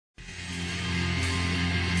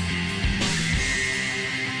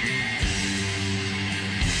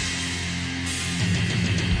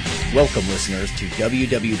Welcome, listeners, to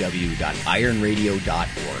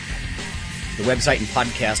www.ironradio.org, the website and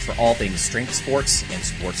podcast for all things strength sports and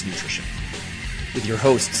sports nutrition. With your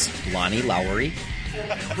hosts, Lonnie Lowery.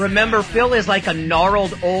 Remember, Phil is like a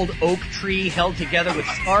gnarled old oak tree held together with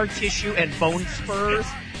scar tissue and bone spurs.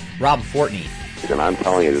 Rob Fortney. And I'm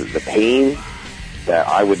telling you, the pain that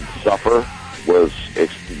I would suffer was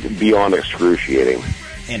beyond excruciating.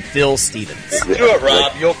 And Phil Stevens. Do it,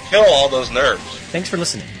 Rob. You'll kill all those nerves. Thanks for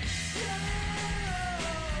listening.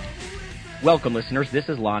 Welcome, listeners. This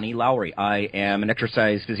is Lonnie Lowery. I am an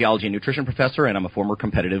exercise physiology and nutrition professor, and I'm a former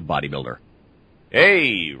competitive bodybuilder.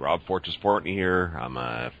 Hey, Rob Fortney here. I'm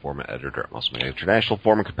a former editor at Muscle Man International,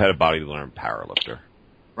 former competitive bodybuilder and powerlifter.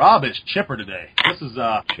 Rob, it's Chipper today. This is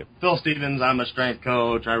Phil Stevens. I'm a strength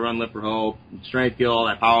coach. I run Lift for Hope, Strength Guild.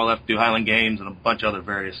 I powerlift, do Highland Games, and a bunch of other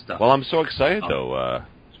various stuff. Well, I'm so excited, though,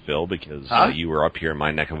 Phil, because you were up here in my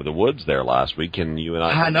neck of the woods there last week, and you and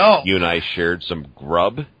I shared some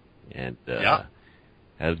grub and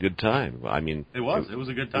had a good time. I mean, it was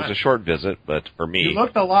a good time. It was a short visit, but for me, you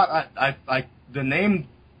looked a lot. The name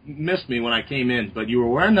missed me when I came in, but you were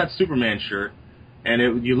wearing that Superman shirt,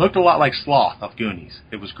 and you looked a lot like Sloth of Goonies.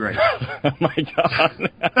 It was great. Oh my God,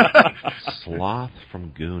 Sloth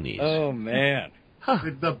from Goonies. Oh man,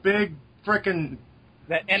 the big frickin'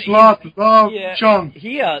 Sloth, Chung.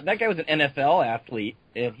 That guy was an NFL athlete,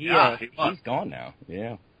 and he's gone now.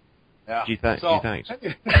 Yeah. Gee, thanks.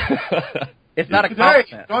 It's not a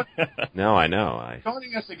compliment. No, I know.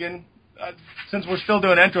 Joining us again, since we're still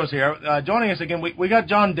doing intros here, joining us again, we got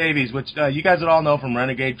John Davies, which you guys would all know from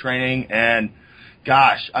Renegade Training, and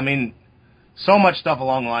gosh, I mean, so much stuff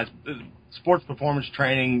along the lines, sports performance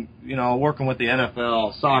training, working with the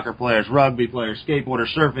NFL, soccer players, rugby players,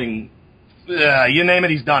 skateboarders, surfing, you name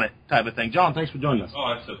it, he's done it, type of thing. John, thanks for joining us.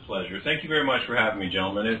 Oh, it's a pleasure. Thank you very much for having me,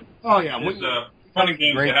 gentlemen. It's fun and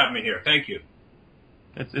games to have me here. Thank you.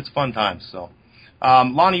 It's fun times. So,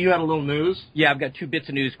 Lonnie, you had a little news. Yeah, I've got two bits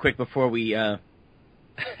of news quick before we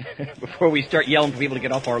before we start yelling for people to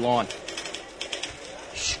get off our lawn.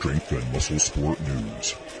 Strength and muscle sport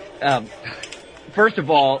news. First of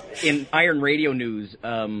all, in Iron Radio news,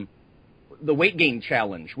 the weight gain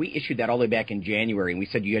challenge, we issued that all the way back in January, and we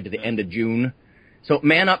said you had to the end of June. So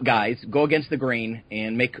man up, guys. Go against the grain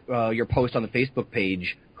and make your post on the Facebook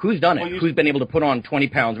page. Who's done it? Who's been able to put on 20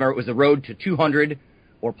 pounds? Remember, it was the road to 200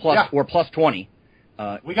 or plus 20.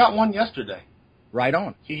 We got one yesterday. Right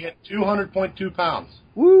on. He hit 200.2 pounds.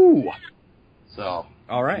 Woo! So,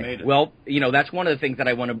 all right. Made it. Well, that's one of the things that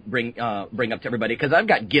I want to bring up to everybody, because I've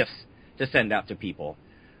got gifts to send out to people.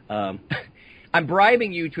 I'm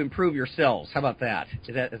bribing you to improve yourselves. How about that?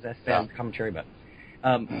 Is that sad commentary? But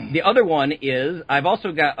the other one is I've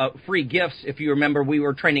also got free gifts. If you remember, we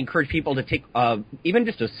were trying to encourage people to take even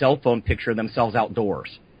just a cell phone picture of themselves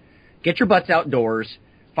outdoors. Get your butts outdoors,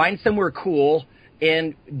 find somewhere cool,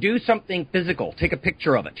 and do something physical. Take a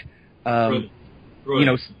picture of it.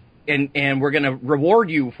 Brilliant. And we're going to reward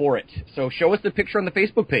you for it. So show us the picture on the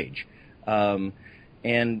Facebook page. So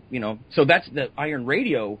that's the Iron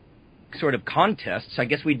Radio sort of contests. I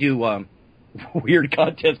guess we do weird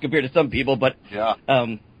contests compared to some people, but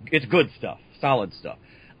it's good stuff, solid stuff.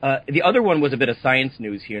 The other one was a bit of science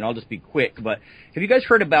news here, and I'll just be quick, but have you guys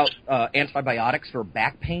heard about antibiotics for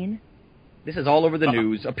back pain? This is all over the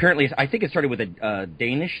news. Apparently, I think it started with a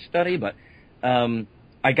Danish study, but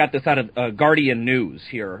I got this out of Guardian News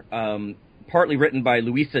here, partly written by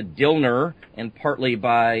Louisa Dillner and partly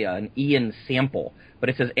by an Ian Sample. But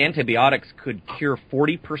it says antibiotics could cure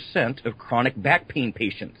 40% of chronic back pain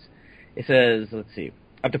patients. It says,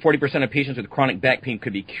 up to 40% of patients with chronic back pain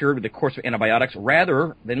could be cured with the course of antibiotics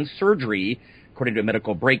rather than surgery, according to a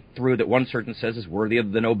medical breakthrough that one surgeon says is worthy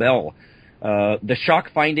of the Nobel. The shock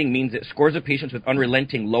finding means that scores of patients with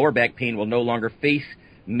unrelenting lower back pain will no longer face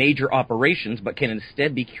major operations, but can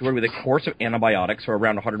instead be cured with a course of antibiotics for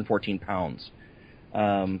around 114 pounds.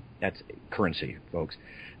 That's currency, folks.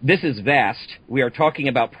 This is vast. We are talking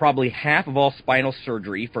about probably half of all spinal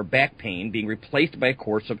surgery for back pain being replaced by a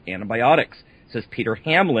course of antibiotics, says Peter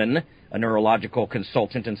Hamlin, a neurological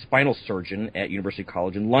consultant and spinal surgeon at University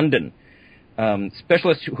College in London.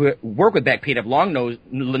 Specialists who work with back pain have long known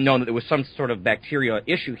that there was some sort of bacteria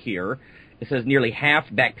issue here. It says nearly half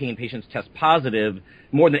back pain patients test positive,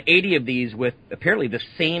 more than 80 of these with apparently the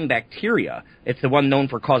same bacteria. It's the one known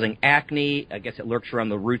for causing acne. I guess it lurks around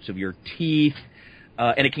the roots of your teeth.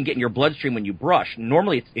 And it can get in your bloodstream when you brush.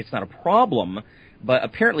 Normally, it's not a problem, but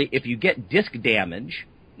apparently if you get disc damage,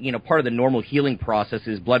 part of the normal healing process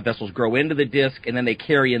is blood vessels grow into the disc, and then they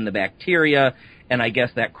carry in the bacteria, and I guess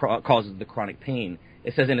that causes the chronic pain.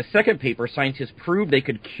 It says in a second paper, scientists proved they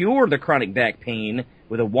could cure the chronic back pain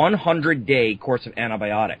with a 100-day course of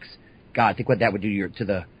antibiotics. God, think what that would do to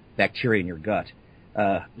the bacteria in your gut.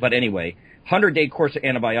 But anyway, 100-day course of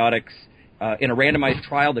antibiotics. In a randomized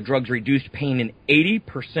trial, the drugs reduced pain in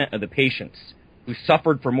 80% of the patients who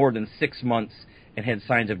suffered for more than 6 months and had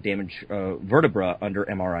signs of damaged vertebra under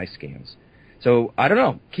MRI scans. So, I don't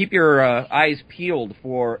know. Keep your eyes peeled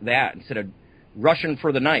for that instead of rushing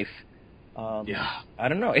for the knife. I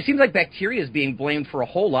don't know. It seems like bacteria is being blamed for a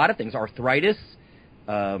whole lot of things. Arthritis,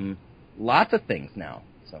 lots of things now.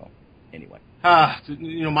 So, anyway.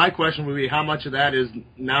 My question would be how much of that is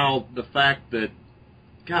now the fact that,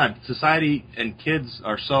 God, society and kids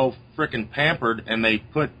are so frickin' pampered, and they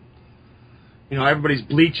put, everybody's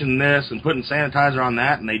bleaching this and putting sanitizer on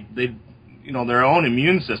that, and they their own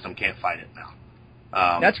immune system can't fight it now.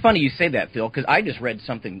 That's funny you say that, Phil, because I just read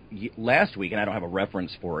something last week, and I don't have a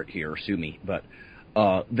reference for it here, sue me, but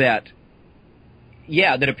that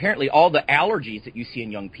apparently all the allergies that you see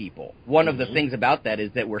in young people, one of the things about that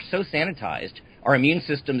is that we're so sanitized, our immune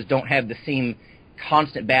systems don't have the same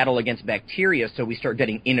constant battle against bacteria, so we start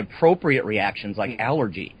getting inappropriate reactions like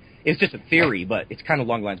allergy. It's just a theory, but it's kind of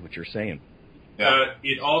along the lines of what you're saying.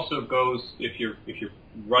 It also goes, if you're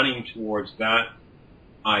running towards that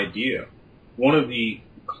idea, one of the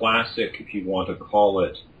classic, if you want to call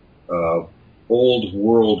it, old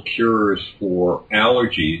world cures for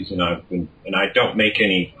allergies, and I don't make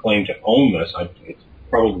any claim to own this, it's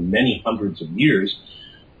probably many hundreds of years,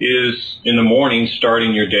 is in the morning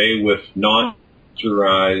starting your day with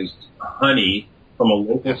non-pasteurized honey from a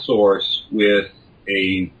local source with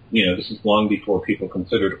this is long before people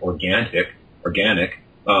considered organic,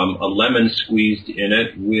 a lemon squeezed in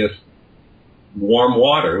it with warm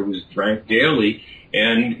water. It was drank daily,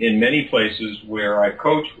 and in many places where I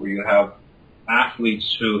coach, where you have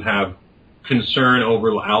athletes who have concern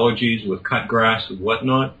over allergies with cut grass and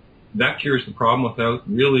whatnot, that cures the problem without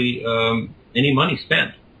really any money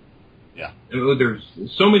spent. Yeah. There's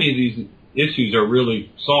so many of these issues are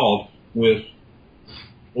really solved with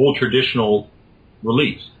old traditional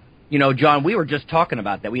reliefs. John, we were just talking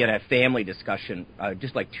about that. We had a family discussion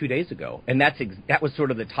just like 2 days ago, and that was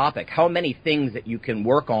sort of the topic. How many things that you can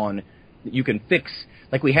work on, that you can fix,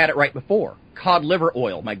 like we had it right before. Cod liver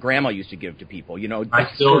oil, my grandma used to give to people.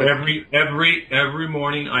 I still every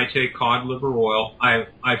morning I take cod liver oil.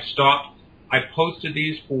 I've stopped. I posted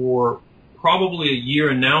these for probably a year,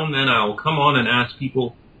 and now and then I will come on and ask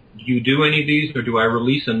people, do you do any of these, or do I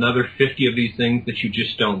release another 50 of these things that you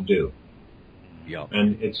just don't do? Yeah.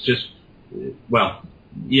 And it's just,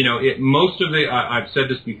 most of I've said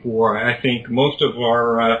this before, I think most of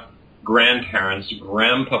our grandparents,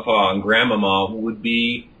 grandpapa and grandmama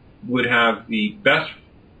would have the best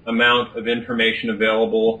amount of information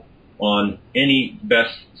available on any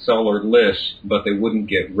bestseller list, but they wouldn't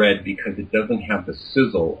get read because it doesn't have the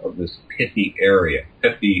sizzle of this pithy area.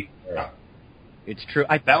 It's true.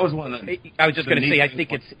 That was one of the. I was just going to say, I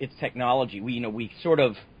think it's technology.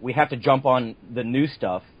 We have to jump on the new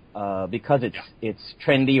stuff because it's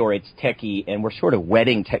trendy or it's techie, and we're sort of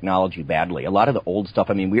wetting technology badly. A lot of the old stuff.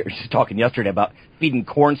 I mean, we were just talking yesterday about feeding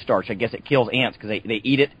cornstarch. I guess it kills ants because they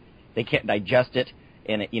eat it, they can't digest it,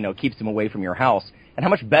 and it keeps them away from your house. And how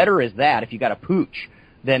much better is that if you got a pooch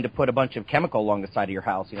than to put a bunch of chemical along the side of your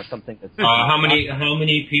house? Something that's. How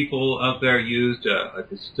many people out there used a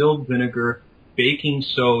distilled vinegar, baking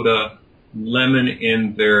soda, lemon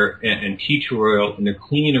in and tea tree oil, and they're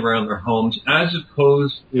cleaning around their homes, as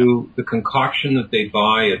opposed to the concoction that they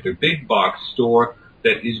buy at their big box store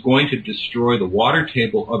that is going to destroy the water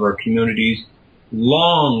table of our communities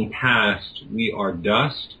long past we are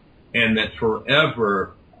dust, and that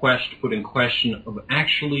forever put in question of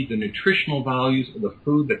actually the nutritional values of the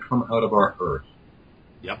food that come out of our earth.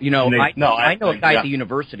 Yep. I know a guy at the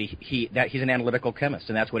university. He's an analytical chemist,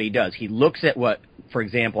 and that's what he does. He looks at what, for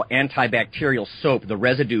example, antibacterial soap, the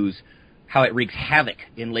residues, how it wreaks havoc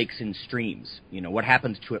in lakes and streams. What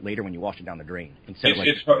happens to it later when you wash it down the drain.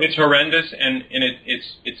 It's horrendous, and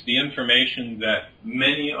it's the information that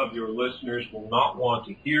many of your listeners will not want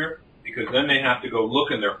to hear, because then they have to go look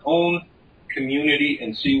in their own community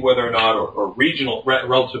and see whether or not, or regional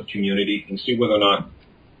relative community, and see whether or not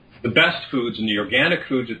the best foods and the organic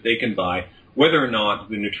foods that they can buy, whether or not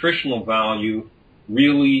the nutritional value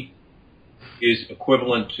really is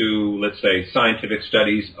equivalent to, let's say, scientific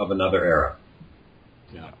studies of another era.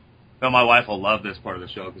 Yeah. Well, my wife will love this part of the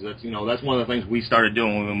show because that's one of the things we started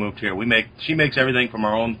doing when we moved here. She makes everything from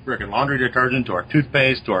our own frickin' laundry detergent to our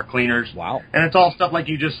toothpaste to our cleaners. Wow. And it's all stuff like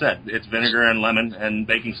you just said. It's vinegar and lemon and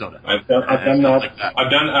baking soda. I've done that.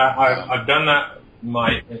 I've done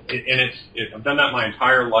that my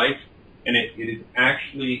entire life, and it is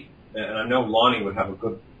actually and I know Lonnie would have a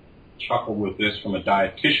good chuckle with this from a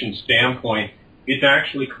dietitian standpoint, it's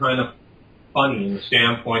actually kind of funny in the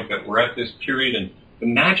standpoint that we're at this period and the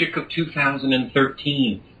magic of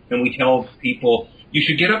 2013, and we tell people you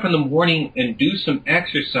should get up in the morning and do some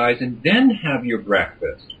exercise and then have your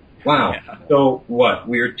breakfast. Wow. Yeah. So what?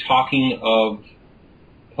 We're talking of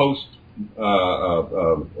post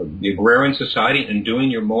the agrarian society and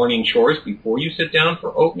doing your morning chores before you sit down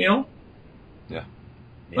for oatmeal? Yeah.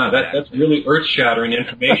 Wow, that's really earth-shattering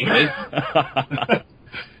information, isn't it?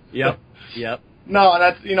 Yep. No, and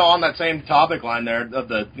that's, on that same topic line there,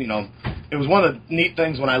 it was one of the neat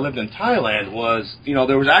things when I lived in Thailand was,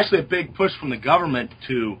 there was actually a big push from the government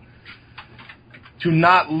to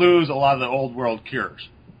not lose a lot of the old world cures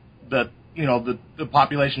that, the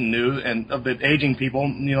population knew, and of the aging people,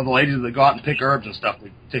 the ladies that go out and pick herbs and stuff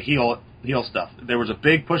to heal stuff. There was a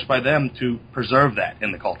big push by them to preserve that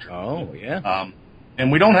in the culture. Oh, yeah. And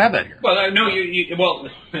we don't have that here. Well, no,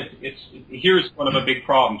 here's one of the big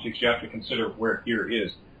problems because you have to consider where here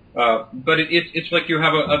is. But it's like you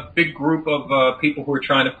have a big group of people who are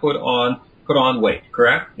trying to put on weight,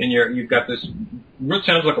 correct? And you've got this. It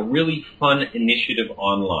sounds like a really fun initiative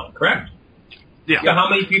online, correct? Yeah. So how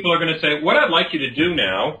many people are going to say, what I'd like you to do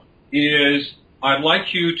now is I'd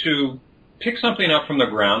like you to pick something up from the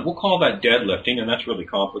ground. We'll call that deadlifting, and that's really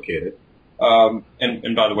complicated. And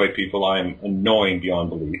by the way, people, I am annoying beyond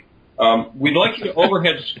belief. We'd like you to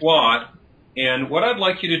overhead squat, and what I'd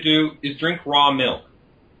like you to do is drink raw milk.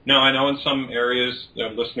 Now, I know in some areas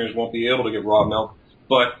listeners won't be able to get raw milk,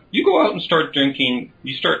 but you go out and start drinking,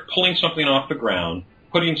 you start pulling something off the ground,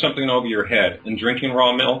 putting something over your head, and drinking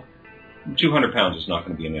raw milk, 200 pounds is not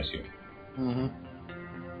going to be an issue. Mm-hmm.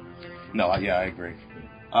 No, I agree. Is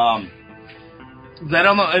that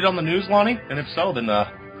on the news, Lonnie? And if so, then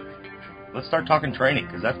let's start talking training,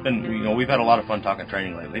 because that's been, we've had a lot of fun talking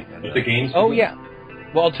training lately. And, the games. Oh, yeah.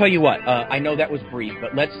 Well, I'll tell you what. I know that was brief,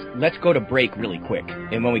 but let's go to break really quick,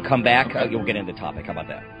 and when we come back, you'll get into the topic. How about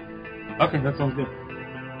that? Okay, that sounds good.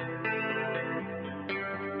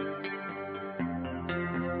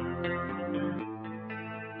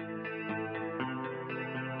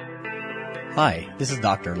 Hi, this is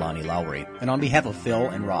Dr. Lonnie Lowry, and on behalf of Phil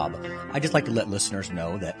and Rob, I'd just like to let listeners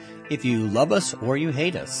know that if you love us or you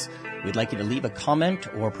hate us, we'd like you to leave a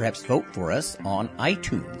comment or perhaps vote for us on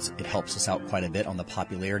iTunes. It helps us out quite a bit on the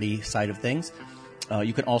popularity side of things.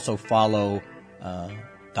 You can also follow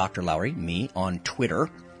Dr. Lowry, me, on Twitter.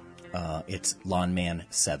 It's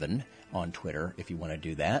Lawnman7 on Twitter if you want to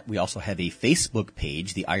do that. We also have a Facebook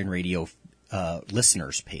page, the Iron Radio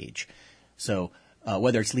listeners page. So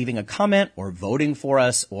whether it's leaving a comment or voting for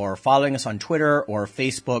us or following us on Twitter or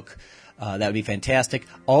Facebook, that would be fantastic.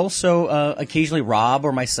 Also, occasionally Rob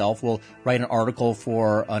or myself will write an article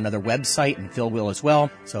for another website, and Phil will as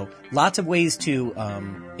well. So lots of ways to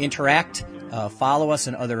interact, follow us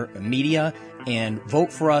in other media, and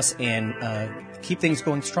vote for us, and keep things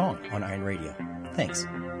going strong on Iron Radio. Thanks.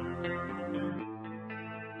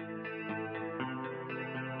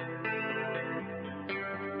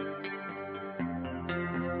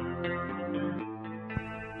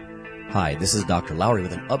 Hi, this is Dr. Lowry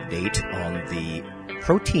with an update on the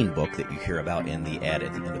protein book that you hear about in the ad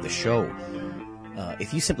at the end of the show.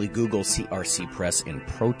 If you simply Google CRC Press and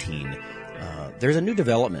protein, there's a new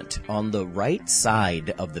development. On the right side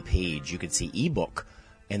of the page, you can see ebook,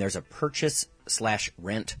 and there's a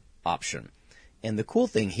purchase/rent option. And the cool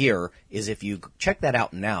thing here is if you check that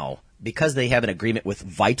out now, because they have an agreement with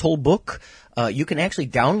VitalBook, you can actually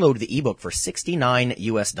download the ebook for $69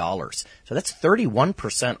 US. So that's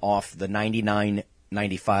 31% off the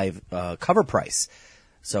 $99.95 cover price.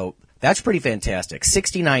 So that's pretty fantastic.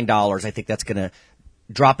 $69, I think that's going to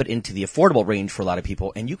drop it into the affordable range for a lot of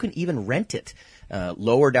people, and you can even rent it.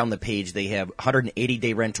 Lower down the page, they have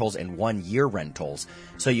 180-day rentals and 1-year rentals,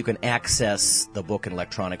 so you can access the book in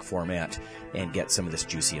electronic format and get some of this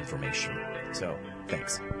juicy information. So,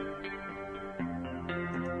 thanks.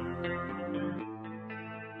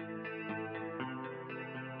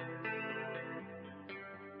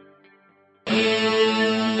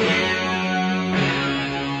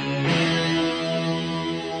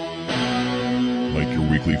 Like your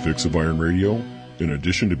weekly fix of Iron Radio? In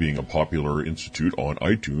addition to being a popular institute on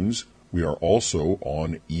iTunes, we are also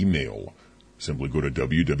on email. Simply go to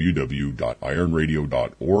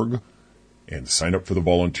www.ironradio.org and sign up for the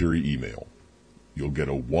voluntary email. You'll get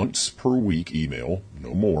a once-per-week email,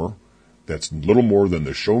 no more, that's little more than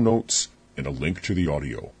the show notes and a link to the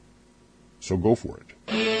audio. So go for it.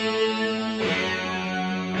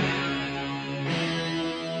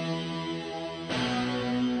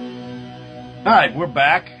 All right, we're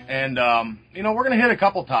back, and we're going to hit a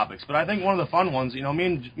couple topics, but I think one of the fun ones, me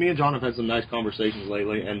and John have had some nice conversations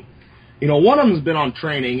lately, and one of them has been on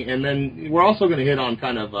training, and then we're also going to hit on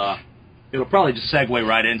kind of it'll probably just segue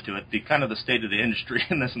right into it, the kind of the state of the industry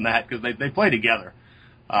and this and that, because they play together.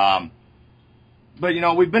 But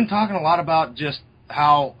we've been talking a lot about just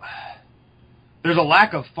how there's a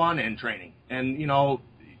lack of fun in training, and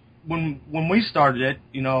when we started it,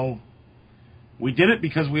 we did it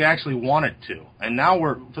because we actually wanted to, and now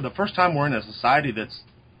for the first time we're in a society that's,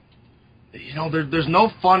 there's no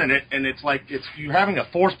fun in it, and it's like you're having to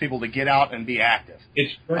force people to get out and be active.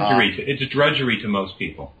 It's drudgery. It's a drudgery to most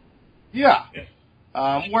people. Yeah.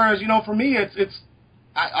 Whereas for me,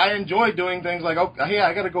 I enjoy doing things like, oh, hey,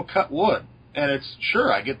 I got to go cut wood, and it's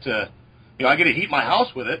sure I get to heat my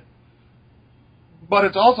house with it. But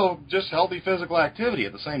it's also just healthy physical activity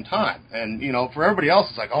at the same time. And, for everybody else,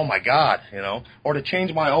 it's like, oh, my God, or to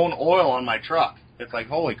change my own oil on my truck. It's like,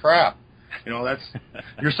 holy crap,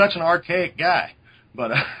 you're such an archaic guy.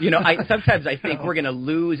 But, sometimes I think we're going to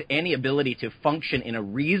lose any ability to function in a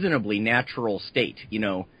reasonably natural state,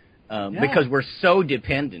 because we're so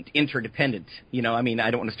interdependent. I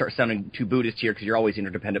don't want to start sounding too Buddhist here because you're always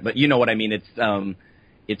interdependent, but you know what I mean.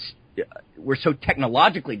 We're so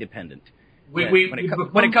technologically dependent. When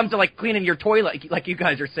it comes to like cleaning your toilet, like you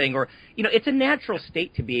guys are saying, or it's a natural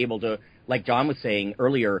state to be able to, like John was saying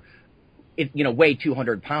earlier, weigh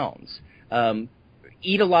 200 pounds,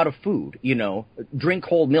 eat a lot of food, drink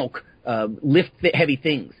whole milk, lift heavy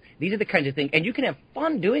things. These are the kinds of things, and you can have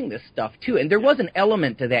fun doing this stuff too. And there was an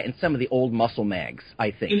element to that in some of the old muscle mags,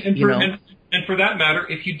 I think. And for that matter,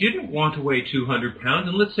 if you didn't want to weigh 200 pounds,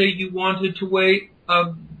 and let's say you wanted to weigh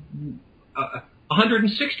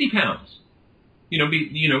 160 pounds.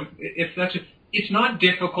 It's not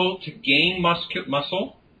difficult to gain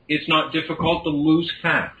muscle. It's not difficult to lose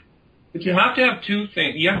fat. But you have to have two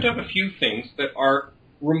things. You have to have a few things that are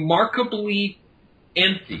remarkably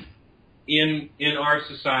empty in our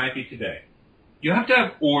society today. You have to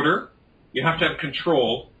have order. You have to have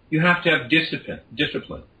control. You have to have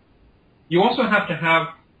discipline. You also have to have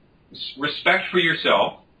respect for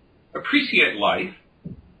yourself, appreciate life,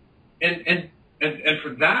 and for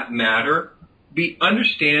that matter, be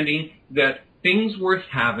understanding that things worth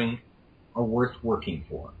having are worth working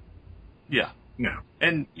for. Yeah. Yeah.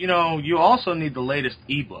 And, you also need the latest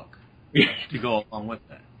ebook to go along with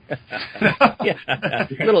that. Yeah.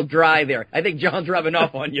 A little dry there. I think John's rubbing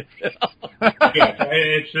off on you. Yeah,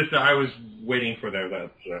 it's just I was waiting for that.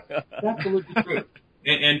 That's absolutely true.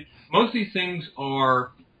 And most of these things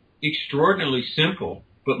are extraordinarily simple,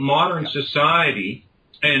 but modern society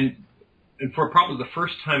and for probably the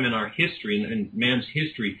first time in our history, in man's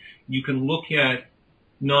history, you can look at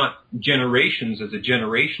not generations as a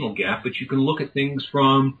generational gap, but you can look at things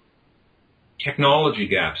from technology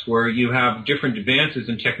gaps, where you have different advances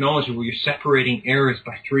in technology where you're separating eras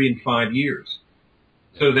by 3 and 5 years.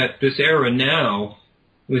 So that this era now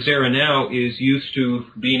is used to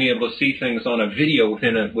being able to see things on a video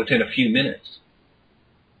within a few minutes.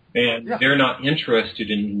 And they're not interested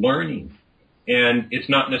in learning. And it's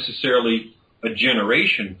not necessarily a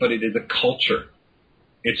generation, but it is a culture.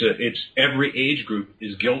 It's every age group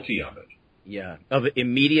is guilty of it. Yeah, of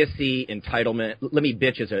immediacy, entitlement. Let me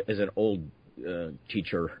bitch as an old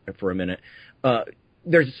teacher for a minute.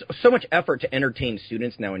 There's so much effort to entertain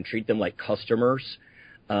students now and treat them like customers.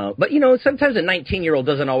 But sometimes a 19-year-old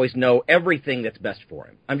doesn't always know everything that's best for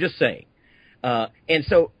him. I'm just saying. And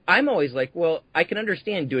so I'm always like, well, I can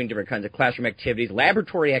understand doing different kinds of classroom activities,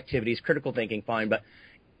 laboratory activities, critical thinking, fine. But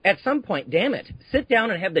at some point, damn it, sit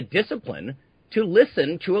down and have the discipline to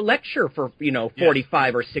listen to a lecture for,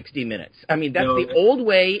 45 or 60 minutes. I mean, that's the old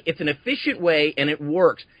way. It's an efficient way, and it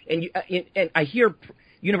works. And I hear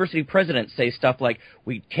university presidents say stuff like,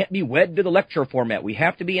 we can't be wed to the lecture format. We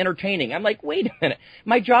have to be entertaining. I'm like, wait a minute.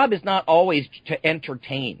 My job is not always to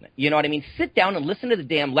entertain. You know what I mean? Sit down and listen to the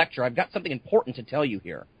damn lecture. I've got something important to tell you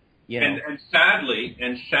here. And sadly,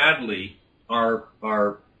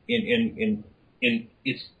 our in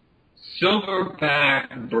its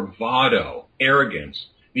silverback bravado, arrogance,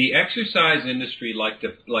 the exercise industry likes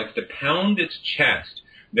to pound its chest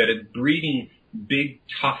that it's breeding big,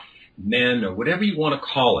 tough men, or whatever you want to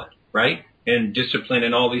call it, right? And discipline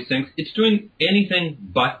and all these things. It's doing anything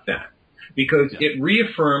but that, because it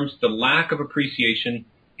reaffirms the lack of appreciation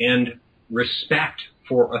and respect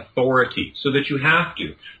for authority, so that you have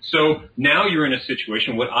to. So now you're in a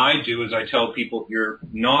situation, what I do is I tell people, you're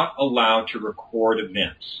not allowed to record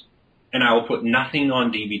events, and I will put nothing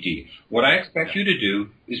on DVD. What I expect you to do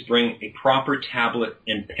is bring a proper tablet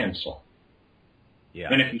and pencil.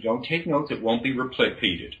 Yeah. And if you don't take notes, it won't be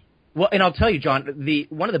repeated. Well, and I'll tell you, John,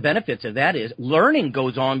 one of the benefits of that is learning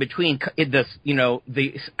goes on between the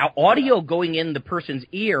audio going in the person's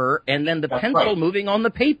ear and then the pencil moving on the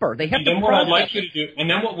paper. They have to what I'd like you to do, and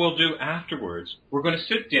then what we'll do afterwards, we're going to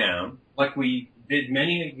sit down like we did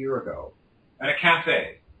many a year ago at a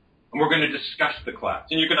cafe, and we're going to discuss the class,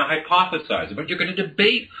 and you're going to hypothesize about it, you're going to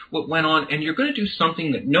debate what went on, and you're going to do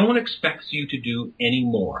something that no one expects you to do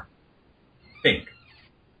anymore. Think.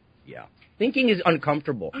 Yeah. Thinking is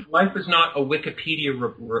uncomfortable. Life is not a Wikipedia.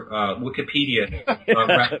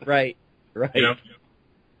 Right. You know?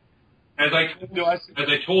 As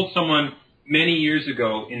I told someone many years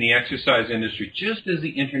ago in the exercise industry, just as the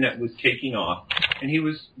internet was taking off, and he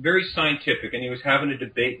was very scientific, and he was having a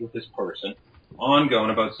debate with this person, ongoing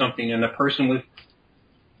about something, and the person was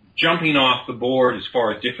jumping off the board as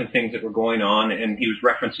far as different things that were going on, and he was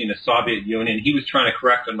referencing the Soviet Union. He was trying to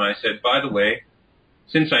correct him, and I said, by the way,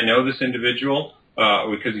 since I know this individual,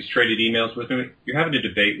 because he's traded emails with me, you're having a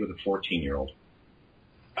debate with a 14-year-old.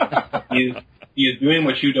 He is doing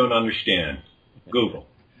what you don't understand. Google.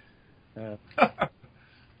 Yeah.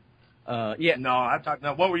 No, I'm talking.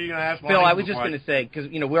 What were you going to ask? Phil, I was just going to say, because,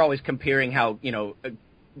 we're always comparing how,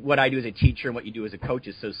 what I do as a teacher and what you do as a coach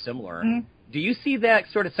is so similar. Mm-hmm. Do you see that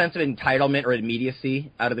sort of sense of entitlement or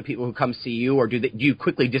immediacy out of the people who come see you, or do you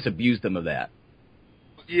quickly disabuse them of that?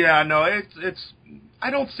 Yeah, no, it's I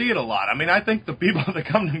don't see it a lot. I mean, I think the people that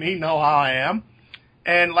come to me know how I am.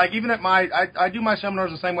 And like even at I do my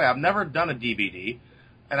seminars the same way. I've never done a DVD,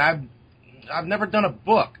 and I've never done a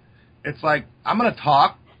book. It's like I'm going to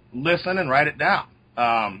talk, listen, and write it down.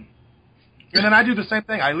 And then I do the same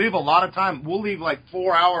thing. I leave a lot of time. We'll leave like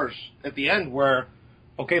 4 hours at the end where,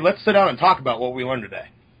 okay, let's sit down and talk about what we learned today,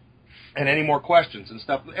 and any more questions and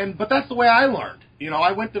stuff. But that's the way I learned.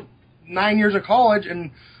 I went to 9 years of college,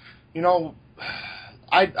 and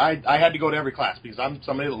I had to go to every class because I'm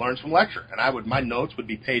somebody that learns from lecture, and my notes would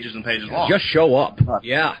be pages and pages long. Just show up.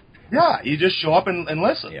 Yeah, you just show up and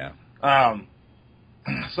listen. Yeah.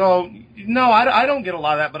 So no, I don't get a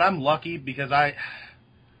lot of that, but I'm lucky because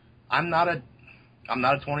I'm not a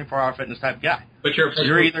 24-hour fitness type guy. But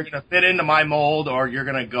you're either going to fit into my mold or you're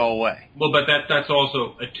going to go away. Well, but that's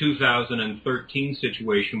also a 2013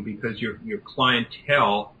 situation because your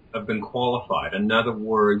clientele have been qualified. In other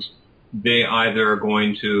words, they either are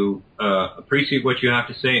going to appreciate what you have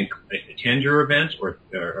to say and attend your events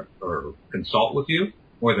or consult with you,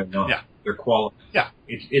 or they're not. Yeah. They're qualified. Yeah.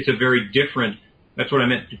 It's a very different. That's what I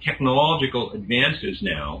meant. The technological advances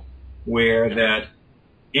now, where that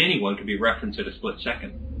anyone can be referenced at a split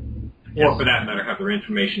second, or for that matter, have their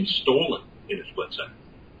information stolen in a split second.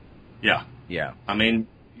 Yeah. Yeah. I mean,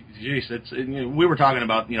 geez, we were talking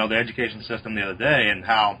about the education system the other day and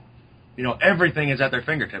how everything is at their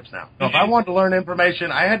fingertips now. So if I wanted to learn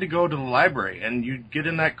information, I had to go to the library, and you'd get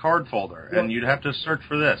in that card folder, and you'd have to search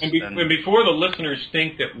for this. And before the listeners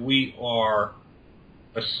think that we are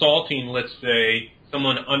assaulting, let's say,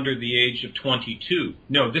 someone under the age of 22,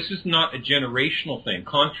 no, this is not a generational thing.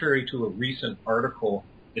 Contrary to a recent article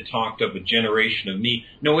that talked of a generation of me,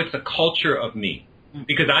 no, it's a culture of me.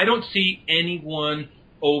 Because I don't see anyone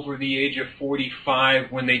over the age of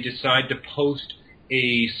 45 when they decide to post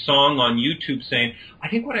a song on YouTube saying, I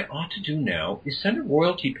think what I ought to do now is send a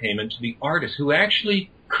royalty payment to the artist who actually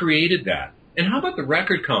created that. And how about the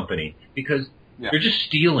record company? Because they're just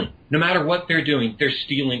stealing. No matter what they're doing, they're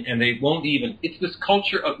stealing, and they won't even. It's this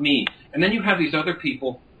culture of me. And then you have these other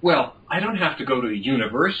people, well, I don't have to go to a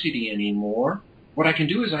university anymore. What I can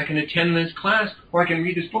do is I can attend this class, or I can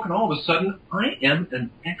read this book, and all of a sudden, I am an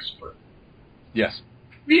expert. Yes.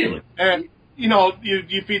 Really? And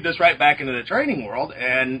you feed this right back into the training world,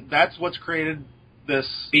 and that's what's created this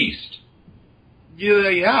beast.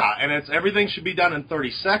 Yeah, and everything should be done in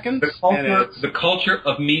 30 seconds. The culture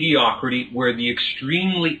of mediocrity, where the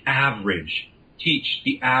extremely average teach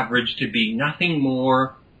the average to be nothing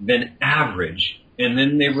more than average, and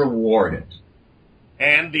then they reward it.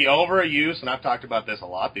 And the overuse, and I've talked about this a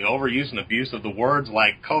lot, the overuse and abuse of the words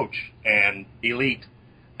like coach and elite,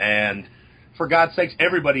 and for God's sakes,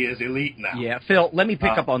 everybody is elite now. Yeah, Phil, let me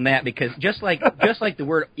pick up on that because just like the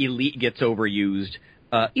word elite gets overused,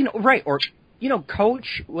 right? Or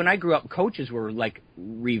coach. When I grew up, coaches were like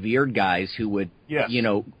revered guys who would,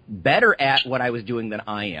 better at what I was doing than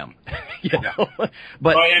I am.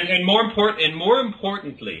 But and more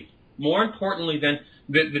importantly, than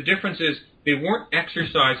the difference is they weren't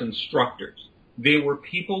exercise instructors. They were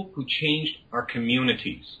people who changed our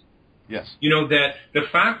communities. Yes. That the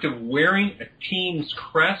fact of wearing a team's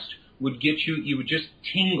crest would get you would just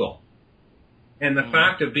tingle. And the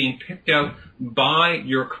fact of being picked out by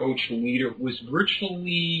your coach leader was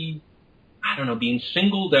virtually, I don't know, being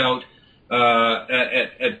singled out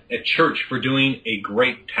at church for doing a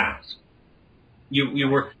great task.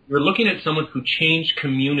 You're looking at someone who changed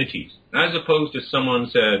communities, as opposed to someone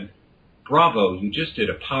said, bravo, you just did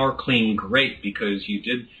a power clean great because you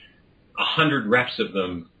did 100 reps of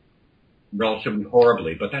them relatively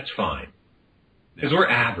horribly, but that's fine. Because we're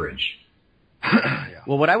average.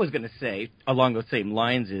 Well, what I was going to say along those same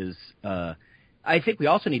lines is I think we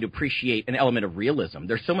also need to appreciate an element of realism.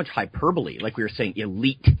 There's so much hyperbole, like we were saying,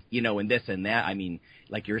 elite, and this and that. I mean,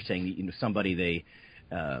 like you're saying, somebody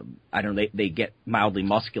they get mildly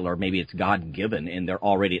muscular, maybe it's God-given, and they're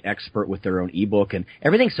already an expert with their own ebook, and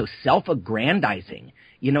everything's so self-aggrandizing.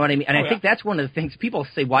 You know what I mean? And I think that's one of the things people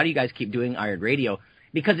say, why do you guys keep doing Iron Radio?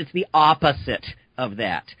 Because it's the opposite of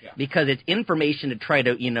that. Yeah. Because it's information to try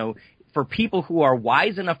to, for people who are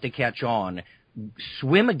wise enough to catch on,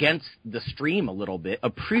 swim against the stream a little bit,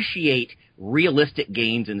 appreciate realistic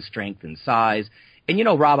gains in strength and size. And,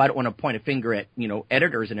 Rob, I don't want to point a finger at,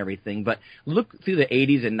 editors and everything, but look through the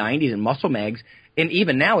 80s and 90s and muscle mags, and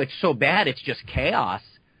even now it's so bad it's just chaos.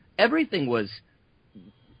 Everything was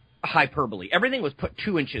hyperbole. Everything was put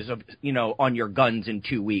 2 inches of, on your guns in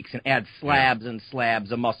 2 weeks and add slabs and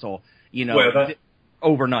slabs of muscle,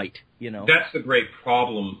 overnight, That's the great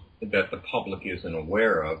problem that the public isn't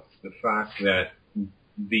aware of. The fact that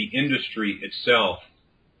the industry itself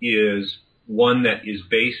is one that is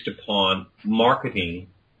based upon marketing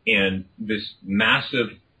and this massive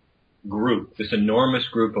group, this enormous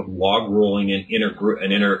group of log rolling and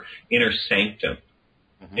inner sanctum.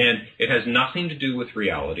 Mm-hmm. And it has nothing to do with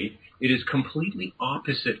reality. It is completely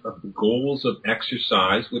opposite of the goals of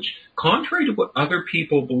exercise, which, contrary to what other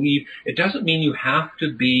people believe, it doesn't mean you have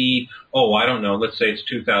to be, let's say it's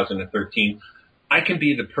 2013. I can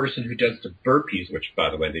be the person who does the burpees, which, by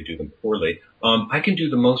the way, they do them poorly. I can do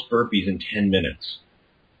the most burpees in 10 minutes.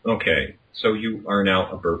 Okay, so you are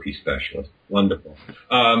now a burpee specialist. Wonderful.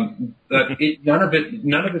 But none of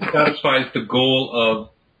it satisfies the goal of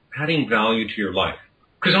adding value to your life.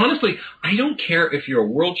 Because honestly, I don't care if you're a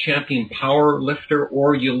world champion power lifter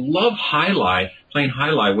or you love playing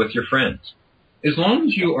high-lie with your friends. As long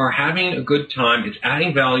as you are having a good time, it's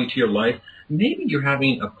adding value to your life, maybe you're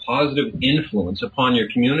having a positive influence upon your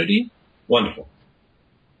community, wonderful.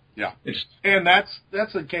 Yeah. And that's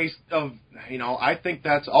a case of, I think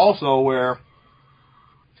that's also where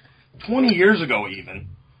 20 years ago even,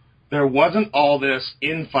 there wasn't all this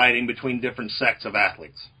infighting between different sects of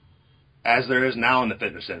athletes, as there is now in the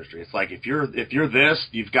fitness industry. It's like, if you're this,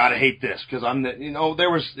 you've got to hate this, because I'm the,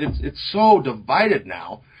 it's so divided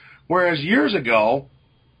now. Whereas years ago,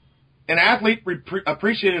 an athlete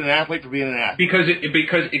appreciated an athlete for being an athlete.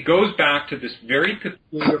 Because it goes back to this very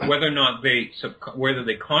peculiar, whether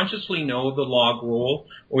they consciously know the log rule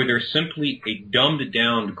or they're simply a dumbed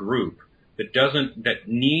down group that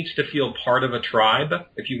needs to feel part of a tribe,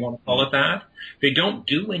 if you want to call it that. They don't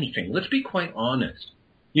do anything. Let's be quite honest.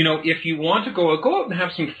 If you want to go out and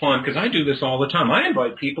have some fun, because I do this all the time. I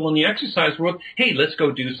invite people in the exercise world, hey, let's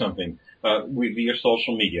go do something via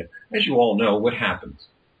social media. As you all know, what happens?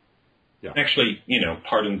 Yeah. Actually,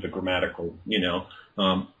 pardon the grammatical,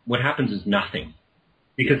 what happens is nothing.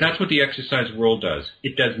 Because that's what the exercise world does.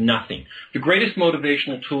 It does nothing. The greatest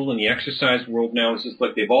motivational tool in the exercise world now is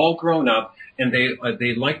like they've all grown up and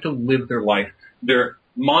they like to live their life. Their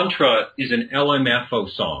mantra is an LMFO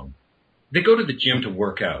song. They go to the gym to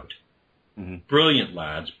work out. Mm-hmm. Brilliant,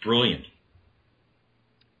 lads, brilliant.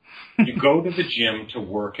 You go to the gym to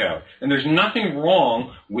work out. And there's nothing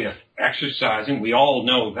wrong with exercising. We all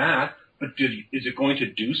know that. But is it going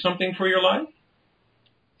to do something for your life?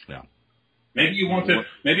 Yeah.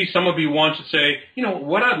 Maybe some of you want to say,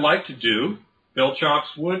 what I'd like to do, Bill chops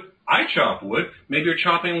wood, I chop wood. Maybe you're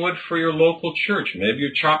chopping wood for your local church. Maybe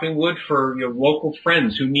you're chopping wood for your local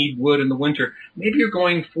friends who need wood in the winter. Maybe you're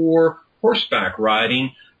going for horseback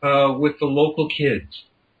riding with the local kids.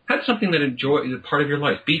 Have something that is part of your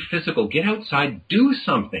life. Be physical. Get outside. Do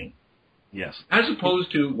something. Yes. As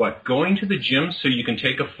opposed to, going to the gym so you can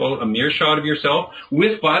take a mirror shot of yourself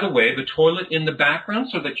with, by the way, the toilet in the background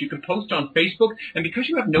so that you can post on Facebook. And because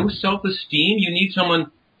you have no self-esteem, you need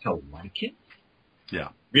someone to like it. Yeah.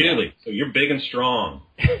 Really? So you're big and strong.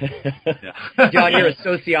 Yeah. John, you're a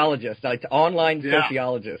sociologist, like online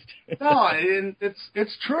sociologist. No,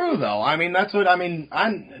 it's true though. I mean, that's what I mean.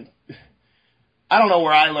 I don't know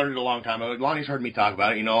where I learned it a long time ago. Lonnie's heard me talk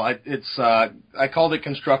about it. I called it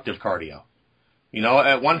constructive cardio.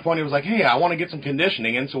 At one point he was like, hey, I want to get some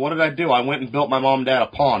conditioning in. So what did I do? I went and built my mom and dad a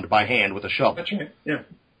pond by hand with a shovel. That's right. Yeah.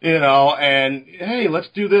 And hey, let's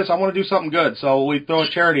do this. I want to do something good. So we throw a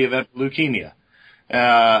charity event for leukemia.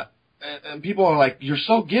 and people are like, "You're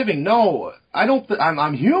so giving." No, I don't.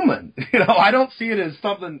 I'm human. I don't see it as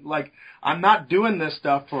something like I'm not doing this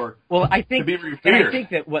stuff for. Well, I think, to be revered. And I think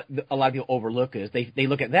that what a lot of people overlook is they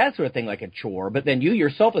look at that sort of thing like a chore. But then you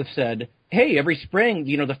yourself have said, "Hey, every spring,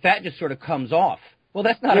 the fat just sort of comes off." Well,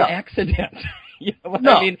 that's not an accident.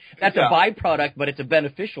 No. I mean, that's a byproduct, but it's a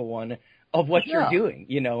beneficial one of what you're doing.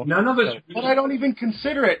 None of us. But I don't even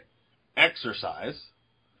consider it exercise.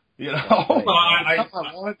 Well, something I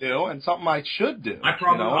want to do and something I should do. I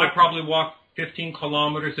probably walk 15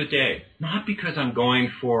 kilometers a day, not because I'm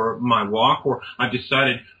going for my walk or I've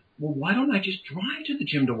decided, well, why don't I just drive to the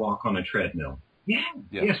gym to walk on a treadmill?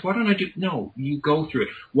 Yes, why don't I do? No, you go through it.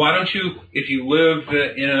 Why don't you, if you live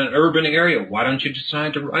in an urban area, why don't you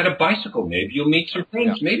decide to ride a bicycle? Maybe you'll meet some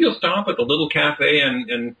friends. Maybe you'll stop at the little cafe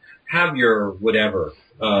and have your whatever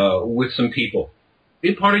with some people.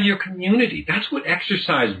 Be part of your community. That's what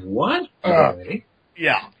exercise was.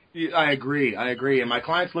 Yeah, I agree. And my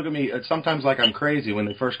clients look at me sometimes like I'm crazy when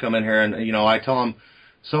they first come in here, and I tell them,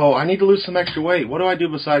 so I need to lose some extra weight. What do I do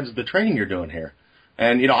besides the training you're doing here?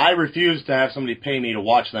 And I refuse to have somebody pay me to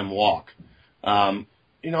watch them walk. But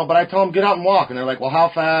I tell them get out and walk, and they're like, well, how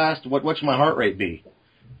fast? What should my heart rate be?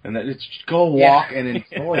 And it's just go walk and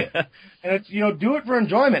enjoy it. And it's do it for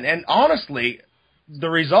enjoyment. And honestly, the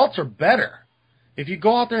results are better if you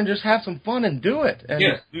go out there and just have some fun and do it. And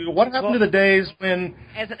what happened to the days when...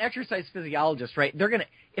 As an exercise physiologist, right,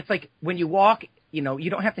 it's like when you walk, you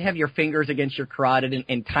don't have to have your fingers against your carotid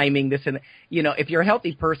and timing this and, if you're a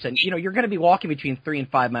healthy person, you're going to be walking between 3 and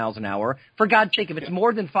 5 miles an hour. For God's sake, if it's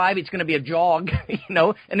more than 5, it's going to be a jog,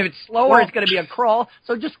 and if it's slower, it's going to be a crawl.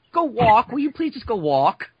 So just go walk. Will you please just go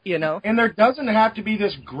walk, And there doesn't have to be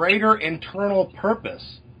this greater internal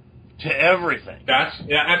purpose to everything.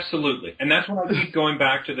 Absolutely. And that's why I keep going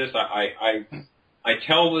back to this. I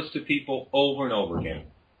tell this to people over and over again.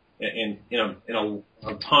 In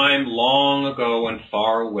a time long ago and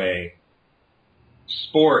far away,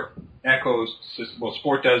 sport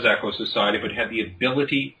does echo society, but had the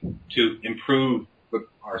ability to improve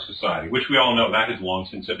our society, which we all know that is long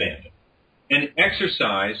since abandoned. And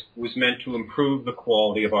exercise was meant to improve the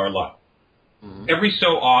quality of our life. Mm-hmm. Every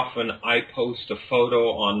so often, I post a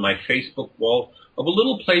photo on my Facebook wall of a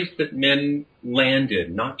little place that men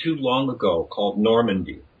landed not too long ago called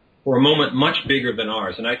Normandy, for a moment much bigger than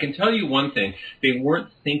ours. And I can tell you one thing, they weren't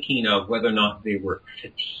thinking of whether or not they were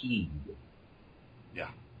fatigued.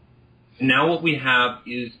 Yeah. Now what we have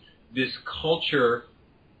is this culture,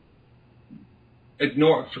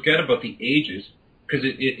 forget about the ages, because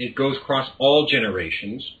it goes across all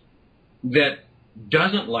generations, that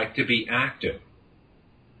doesn't like to be active.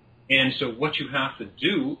 And so what you have to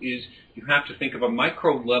do is you have to think of a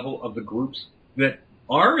micro level of the groups that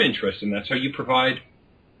are interested in that. So you provide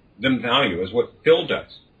them value, as what Phil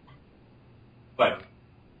does. But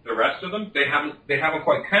the rest of them, they haven't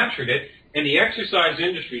quite captured it. And the exercise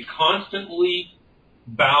industry constantly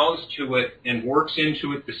bows to it and works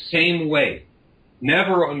into it the same way.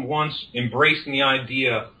 Never once embracing the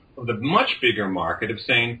idea of the much bigger market of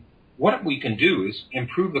saying, what we can do is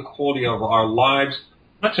improve the quality of our lives,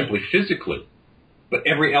 not simply physically, but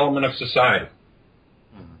every element of society.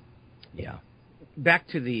 Yeah. Back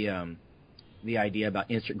to the idea about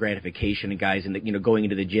instant gratification and guys and going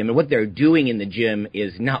into the gym, and what they're doing in the gym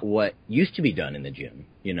is not what used to be done in the gym.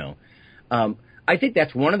 I think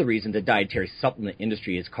that's one of the reasons the dietary supplement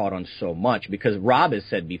industry has caught on so much, because Rob has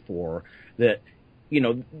said before that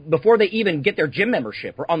before they even get their gym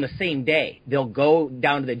membership, or on the same day, they'll go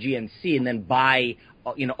down to the GNC and then buy,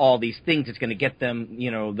 all these things that's going to get them,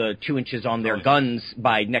 the 2 inches on their guns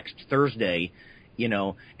by next Thursday,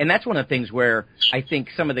 And that's one of the things where I think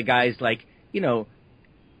some of the guys like,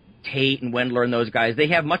 Tate and Wendler and those guys, they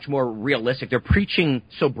have much more realistic. They're preaching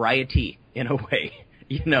sobriety in a way,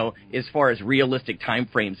 as far as realistic time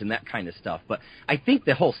frames and that kind of stuff. But I think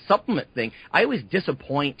the whole supplement thing, I always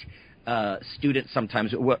disappoint students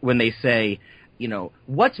sometimes when they say,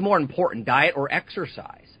 what's more important, diet or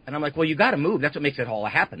exercise? And I'm like, well, you got to move. That's what makes it all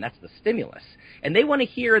happen. That's the stimulus. And they want to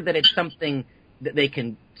hear that it's something that they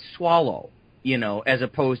can swallow, as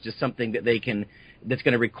opposed to something that that's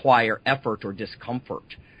going to require effort or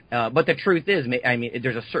discomfort. But the truth is,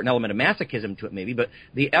 there's a certain element of masochism to it maybe, but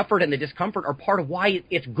the effort and the discomfort are part of why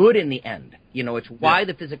it's good in the end. It's why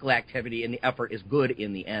the physical activity and the effort is good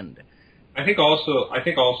in the end. I think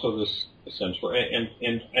also this essential, and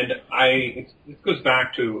it goes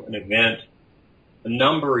back to an event a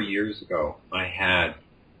number of years ago I had,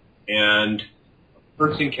 and a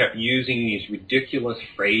person kept using these ridiculous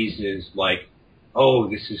phrases like, "Oh,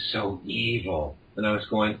 this is so evil," and I was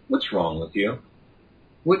going, "What's wrong with you?"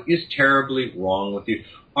 What is terribly wrong with you?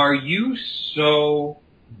 Are you so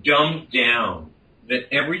dumbed down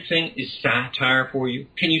that everything is satire for you?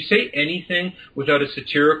 Can you say anything without a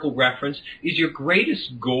satirical reference? Is your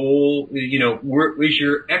greatest goal, is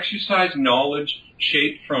your exercise knowledge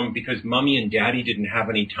shaped from because Mommy and Daddy didn't have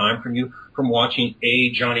any time from you, from watching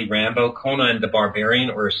Johnny Rambo, Conan the Barbarian,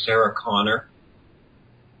 or Sarah Connor?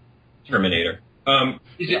 Terminator. Are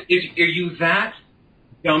you that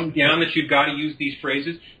dumbed down that you've got to use these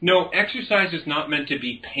phrases? No, exercise is not meant to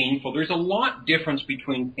be painful. There's a lot difference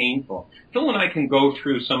between painful. Phil and I can go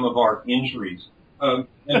through some of our injuries. And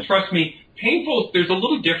trust me, painful, there's a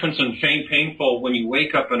little difference in painful when you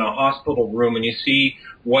wake up in a hospital room and you see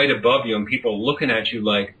white above you and people looking at you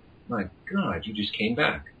like, my God, you just came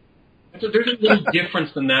back. There's a little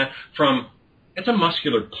difference than that from, that's a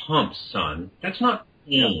muscular pump, son. That's not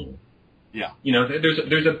pain. Yeah.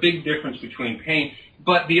 There's a big difference between pain.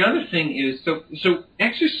 But the other thing is, so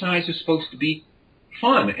exercise is supposed to be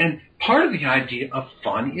fun. And part of the idea of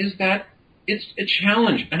fun is that it's a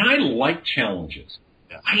challenge. And I like challenges.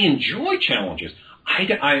 Yeah. I enjoy challenges.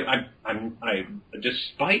 I'm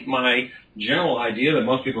despite my general idea that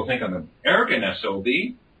most people think I'm an arrogant SOB,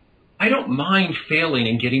 I don't mind failing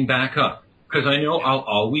and getting back up. Because I know I'll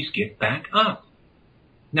always get back up.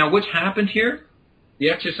 Now, what's happened here? The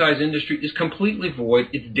exercise industry is completely void.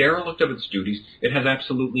 It's derelict of its duties. It has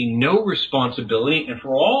absolutely no responsibility. And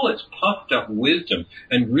for all its puffed up wisdom,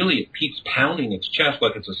 and really it keeps pounding its chest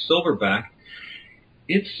like it's a silverback,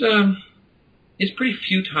 it's pretty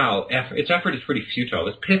futile effort. Its effort is pretty futile.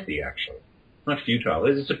 It's pithy, actually. Not futile.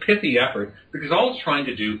 It's a pithy effort because all it's trying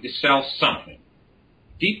to do is sell something.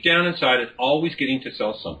 Deep down inside, it's always getting to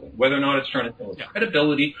sell something, whether or not it's trying to sell its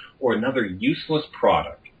credibility or another useless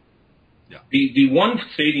product. Yeah. The one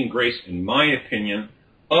saving grace, in my opinion,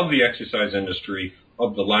 of the exercise industry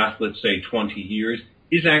of the last, let's say, 20 years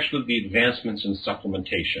is actually the advancements in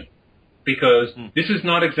supplementation. Because this is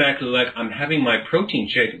not exactly like I'm having my protein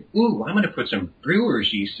shake. Ooh, I'm going to put some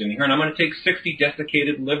brewer's yeast in here and I'm going to take 60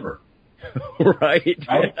 desiccated liver. Right.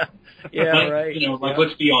 Yeah, right.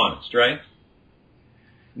 Let's be honest, right?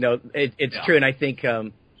 No, it's true. And I think,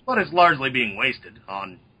 but it's largely being wasted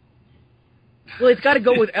on. Well, it's got to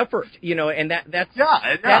go with effort, and that's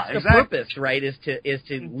exactly. the purpose, right? Is to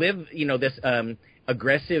live, this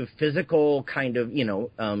aggressive, physical kind of,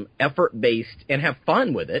 effort based and have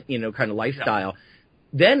fun with it, kind of lifestyle.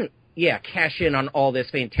 Yeah. Then, cash in on all this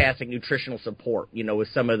fantastic nutritional support, with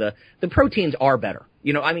some of the proteins are better.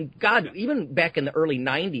 God, even back in the early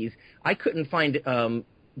 90s, I couldn't find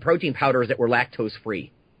protein powders that were lactose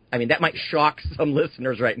free. I mean, that might shock some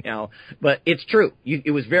listeners right now, but it's true.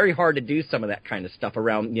 It was very hard to do some of that kind of stuff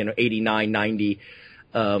around, 89, 90.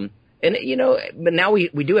 But now we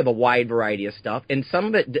do have a wide variety of stuff, and some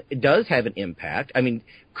of it does have an impact. I mean,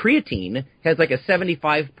 creatine has like a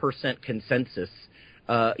 75% consensus,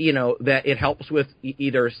 that it helps with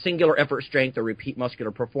either singular effort strength or repeat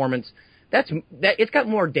muscular performance. It's got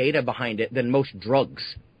more data behind it than most drugs,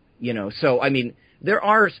 so I mean, there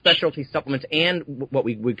are specialty supplements and what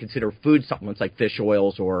we would consider food supplements like fish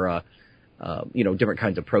oils or, different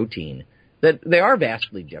kinds of protein that they are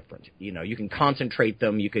vastly different. You can concentrate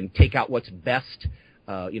them. You can take out what's best,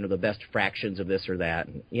 the best fractions of this or that,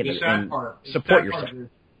 and support yourself.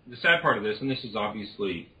 The sad part of this, and this is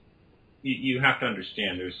obviously, you have to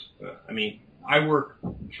understand I work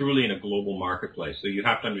truly in a global marketplace. So you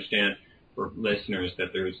have to understand for listeners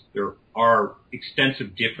that there are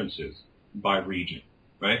extensive differences by region,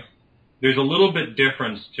 right? There's a little bit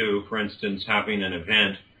difference to, for instance, having an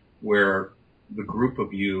event where the group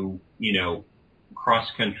of you,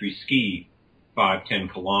 cross-country ski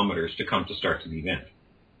 5-10 kilometers to come to start to the event,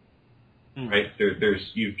 right?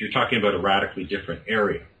 You're talking about a radically different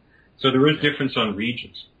area. So there is difference on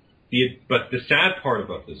regions. But the sad part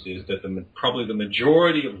about this is that probably the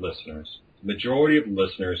majority of listeners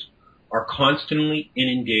are constantly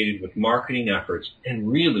inundated with marketing efforts and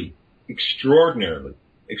really extraordinarily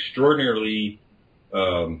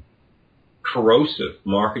corrosive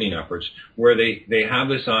marketing efforts where they have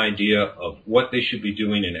this idea of what they should be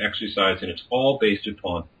doing in exercise, and it's all based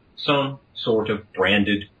upon some sort of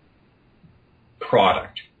branded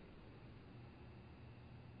product.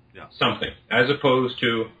 Yeah. Something. As opposed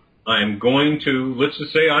to, let's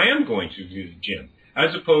just say I am going to do the gym.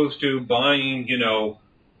 As opposed to buying,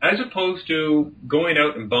 as opposed to going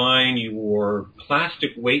out and buying your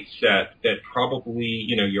plastic weight set that probably,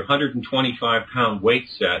 your 125-pound weight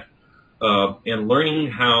set, and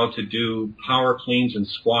learning how to do power cleans and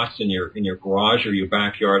squats in your garage or your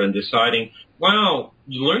backyard and deciding, wow,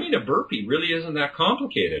 learning a burpee really isn't that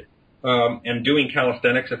complicated, and doing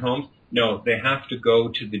calisthenics at home. No, they have to go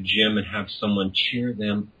to the gym and have someone cheer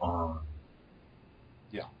them on.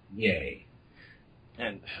 Yeah. Yay.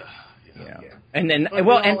 And And then,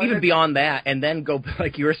 and even beyond that, and then go,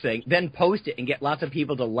 like you were saying, then post it and get lots of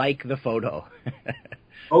people to like the photo.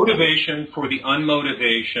 Motivation for the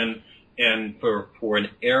unmotivation, and for an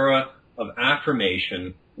era of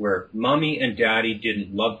affirmation where mommy and daddy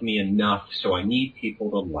didn't love me enough, so I need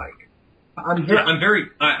people to like.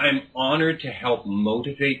 I'm honored to help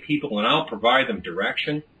motivate people, and I'll provide them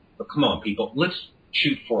direction. But come on, people, let's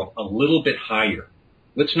shoot for a little bit higher.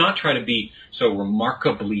 Let's not try to be so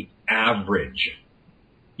remarkably average.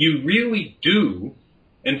 You really do,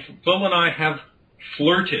 and Phil and I have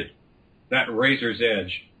flirted that razor's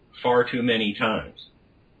edge far too many times.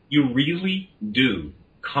 You really do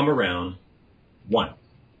come around once.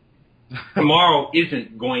 Tomorrow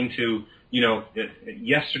isn't going to,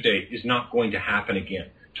 yesterday is not going to happen again.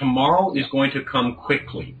 Tomorrow is going to come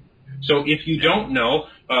quickly. So if you don't know,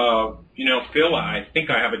 Phil, I think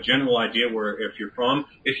I have a general idea where if you're from.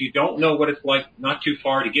 If you don't know what it's like not too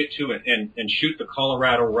far to get to and shoot the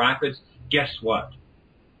Colorado Rapids, guess what?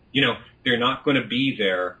 They're not going to be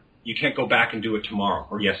there. You can't go back and do it tomorrow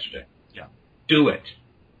or yesterday. Yeah. Do it.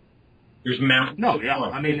 There's mountains. No, yeah.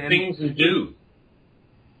 I mean, things to do.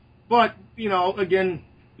 But, again,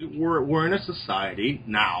 we're in a society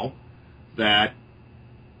now that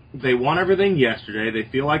they want everything yesterday. They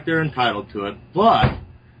feel like they're entitled to it, but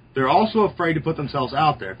they're also afraid to put themselves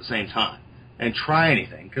out there at the same time and try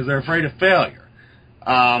anything because they're afraid of failure.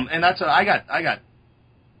 And that's what I got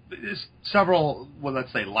several,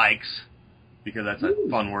 let's say, likes, because that's a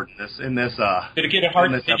fun word in this. Did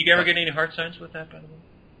you ever get any heart signs with that, by the way?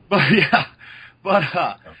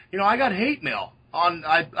 I got hate mail on.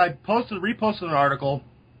 I reposted an article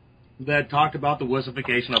that talked about the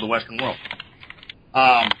wussification of the Western world.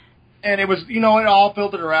 And it was, it all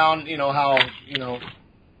filtered around, how,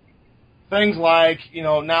 things like,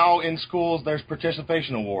 now in schools there's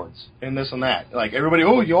participation awards and this and that. Like everybody,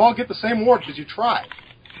 you all get the same award because you tried.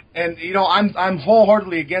 And, I'm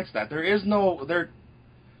wholeheartedly against that. There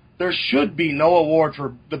should be no award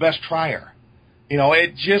for the best trier.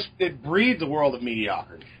 It breeds a world of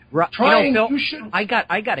mediocrity. Trying, Phil, you should. I got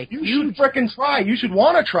a you huge. should frickin' try. You should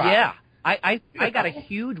want to try. Yeah, I got a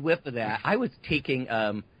huge whiff of that. I was taking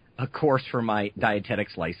a course for my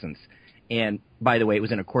dietetics license, and by the way, it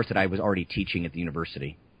was in a course that I was already teaching at the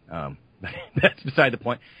university. That's beside the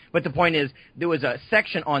point. But the point is, there was a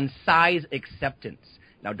section on size acceptance.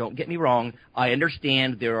 Now, don't get me wrong. I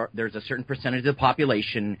understand there's a certain percentage of the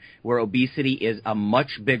population where obesity is a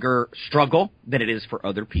much bigger struggle than it is for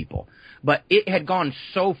other people. But it had gone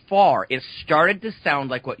so far, it started to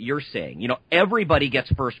sound like what you're saying. Everybody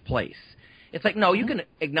gets first place. It's like, no, you can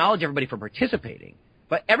acknowledge everybody for participating,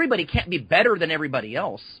 but everybody can't be better than everybody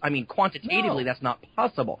else. I mean, quantitatively, that's not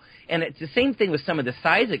possible. And it's the same thing with some of the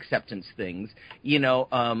size acceptance things.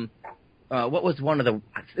 What was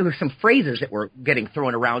there were some phrases that were getting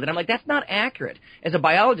thrown around, and I'm like, that's not accurate. As a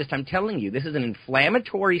biologist, I'm telling you, this is an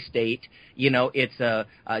inflammatory state. It's a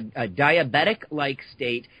diabetic-like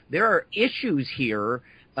state. There are issues here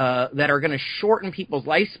that are going to shorten people's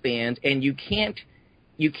lifespans, and you can't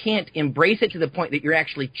embrace it to the point that you're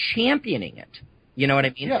actually championing it. You know what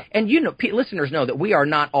I mean? Yeah. And listeners know that we are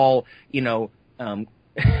not all,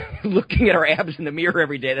 looking at our abs in the mirror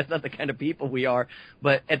every day. That's not the kind of people we are.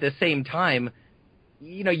 But at the same time,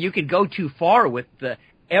 you could go too far with the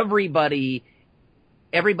everybody's,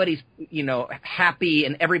 happy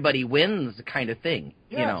and everybody wins kind of thing.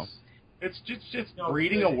 Yes. It's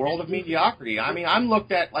breeding a world of mediocrity. I mean, I'm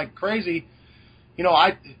looked at like crazy.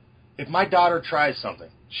 If my daughter tries something,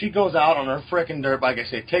 she goes out on her frickin' dirt bike. I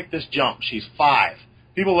say, take this jump. She's 5.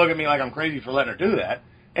 People look at me like I'm crazy for letting her do that.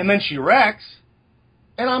 And then she wrecks.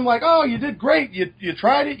 And I'm like, oh, you did great. You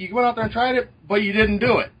tried it. You went out there and tried it, but you didn't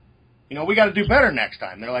do it. We got to do better next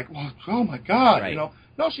time. They're like, well, oh, my God. Right.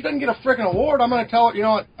 No, she doesn't get a frickin' award. I'm going to tell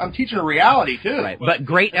her, I'm teaching her reality, too. Right. But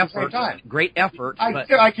great effort. Great effort.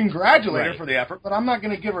 I congratulate her for the effort, but I'm not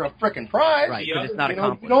going to give her a frickin' prize. Right, because it's not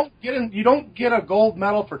accomplished. You don't get a gold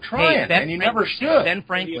medal for trying, and you never should. Ben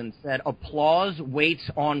Franklin said, applause waits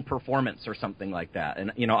on performance or something like that.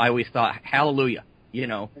 And, I always thought, hallelujah.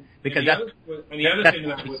 Because the other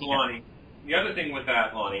thing with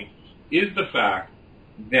that, Lonnie, is the fact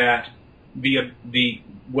that the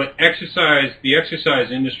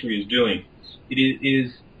exercise industry is doing,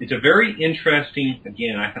 it's a very interesting,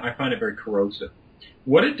 again, I find it very corrosive.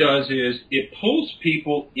 What it does is it pulls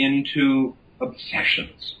people into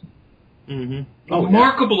obsessions. Mm-hmm.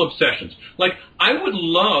 Remarkable obsessions. Like, I would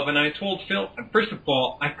love, and I told Phil, first of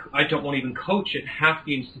all, I don't want to even coach at half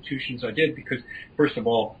the institutions I did because, first of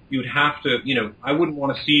all, you'd have to, I wouldn't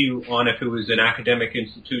want to see you on, if it was an academic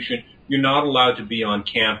institution, you're not allowed to be on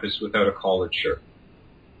campus without a collared shirt.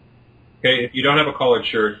 Okay? If you don't have a collared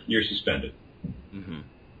shirt, you're suspended. Mm-hmm.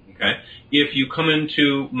 Okay? If you come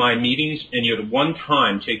into my meetings and you at one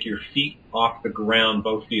time take your feet off the ground,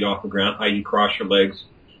 both feet off the ground, i.e. cross your legs,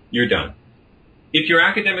 you're done. If your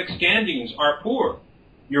academic standings are poor,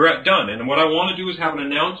 you're done. And what I want to do is have an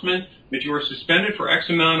announcement that you are suspended for X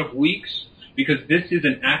amount of weeks because this is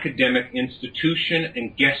an academic institution,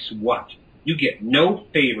 and guess what? You get no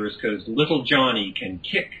favors because little Johnny can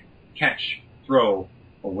kick, catch, throw,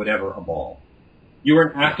 or whatever a ball. You are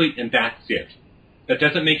an athlete, and that's it. That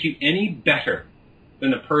doesn't make you any better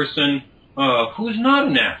than the person who's not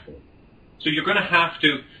an athlete. So you're going to have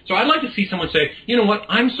to. So I'd like to see someone say, you know what?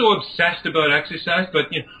 I'm so obsessed about exercise, but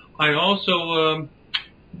I also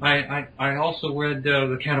I also read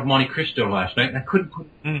The Count of Monte Cristo last night, and I couldn't put.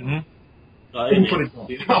 Couldn't put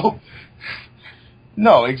it down.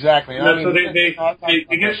 No, exactly. I mean, so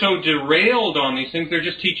they get so derailed on these things. They're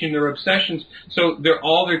just teaching their obsessions. So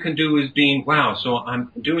all they can do is being, wow, so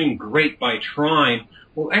I'm doing great by trying.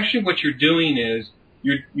 Well, actually, what you're doing is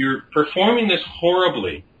you're performing this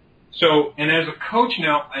horribly. So, and as a coach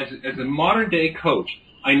now, as a modern day coach,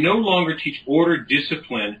 I no longer teach order,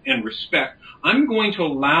 discipline, and respect. I'm going to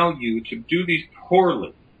allow you to do these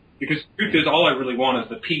poorly. Because the truth is, all I really want is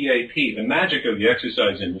the PAP, the magic of the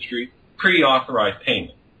exercise industry, pre-authorized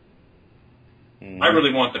payment. I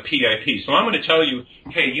really want the PAP. So I'm going to tell you,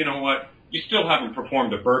 hey, you know what? You still haven't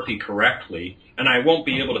performed a burpee correctly, and I won't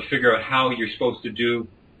be able to figure out how you're supposed to do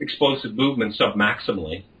explosive movements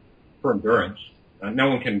submaximally for endurance. No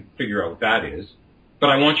one can figure out what that is.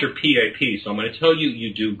 But I want your PAP, so I'm going to tell you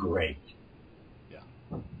you do great. Yeah.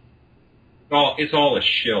 It's all a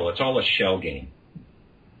shill. It's all a shell game.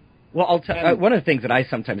 Well, I'll tell one of the things that I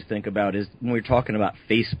sometimes think about is when we're talking about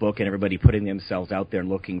Facebook and everybody putting themselves out there and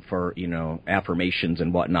looking for, affirmations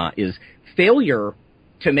and whatnot, is failure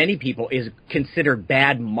to many people is considered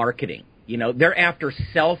bad marketing. They're after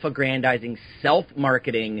self-aggrandizing,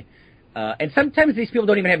 self-marketing, and sometimes these people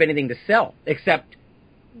don't even have anything to sell except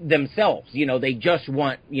themselves. They just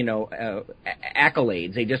want,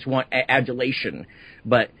 accolades. They just want adulation.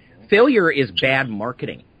 But failure is bad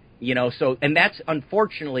marketing. And that's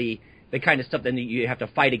unfortunately the kind of stuff that you have to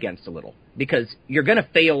fight against a little, because you're going to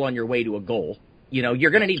fail on your way to a goal.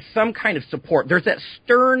 You're going to need some kind of support. There's that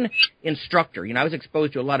stern instructor. I was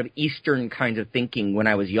exposed to a lot of Eastern kinds of thinking when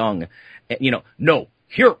I was young. No,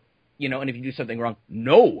 here. And if you do something wrong,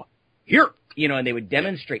 no, here. And they would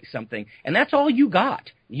demonstrate something. And that's all you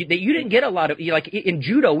got. You didn't get a lot of, like in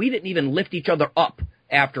judo, we didn't even lift each other up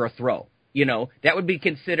after a throw. That would be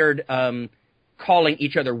considered, calling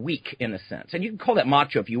each other weak in a sense. And you can call that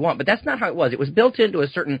macho if you want, but that's not how it was. It was built into a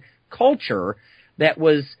certain culture that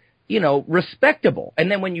was, respectable. And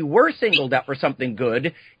then when you were singled out for something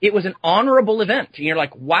good, it was an honorable event. And you're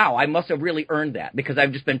like, wow, I must have really earned that because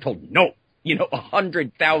I've just been told no,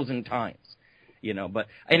 100,000 times, But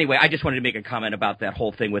anyway, I just wanted to make a comment about that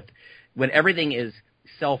whole thing with when everything is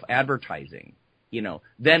self-advertising.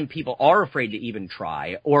 Then people are afraid to even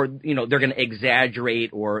try, or, they're going to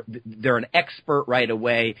exaggerate, or they're an expert right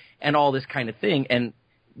away, and all this kind of thing. And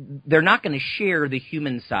they're not going to share the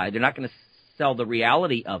human side. They're not going to sell the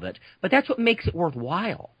reality of it. But that's what makes it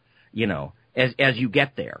worthwhile, as you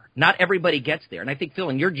get there. Not everybody gets there. And I think, Phil,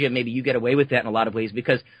 in your gym, maybe you get away with that in a lot of ways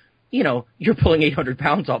because, you're pulling 800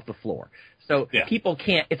 pounds off the floor. So people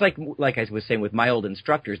can't, it's like I was saying with my old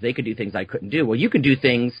instructors, they could do things I couldn't do. Well, you can do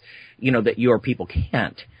things, that your people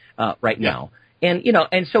can't, right now. And,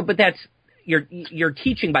 but that's, you're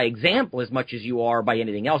teaching by example as much as you are by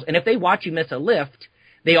anything else. And if they watch you miss a lift,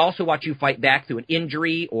 they also watch you fight back through an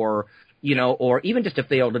injury or even just a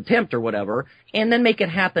failed attempt or whatever, and then make it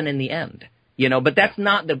happen in the end. But that's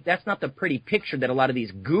not the pretty picture that a lot of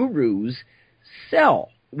these gurus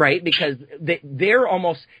sell. Right, because they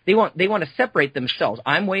want to separate themselves.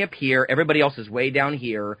 I'm way up here, everybody else is way down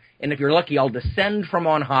here, and if you're lucky, I'll descend from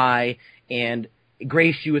on high and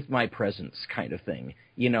grace you with my presence, kind of thing.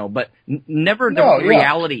 But never the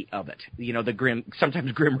reality of it. The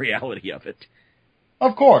sometimes grim reality of it.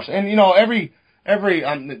 Of course, and every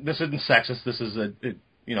this isn't sexist. This is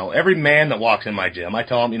every man that walks in my gym, I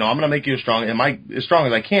tell him, I'm going to make you as strong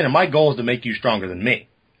as I can, and my goal is to make you stronger than me.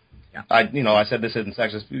 Yeah. I said this isn't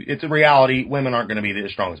sexist. It's a reality. Women aren't going to be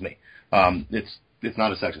as strong as me. It's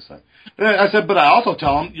not a sexist thing. I said, but I also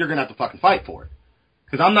tell them you're going to have to fucking fight for it,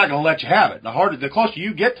 because I'm not going to let you have it. The closer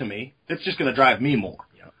you get to me, it's just going to drive me more.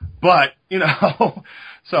 Yeah. But,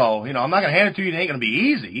 so, I'm not going to hand it to you. It ain't going to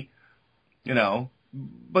be easy,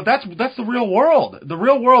 but that's the real world. The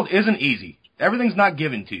real world isn't easy. Everything's not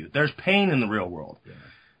given to you. There's pain in the real world. Yeah.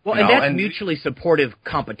 Well, and that's mutually supportive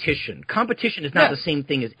competition. Competition is not the same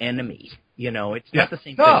thing as enemy. It's not the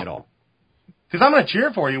same thing at all. Because I'm going to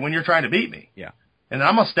cheer for you when you're trying to beat me. Yeah. And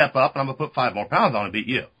I'm going to step up and I'm going to put 5 more pounds on and beat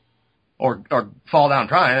you. Or fall down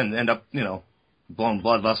trying and end up, blowing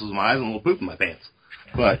blood vessels in my eyes and a little poop in my pants.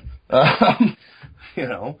 But,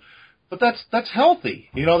 but that's healthy.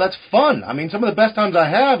 That's fun. I mean, some of the best times I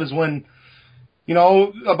have is when,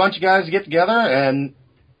 a bunch of guys get together and,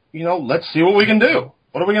 let's see what we can do.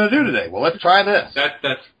 What are we going to do today? Well, let's try this.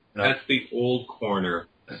 That's the old corner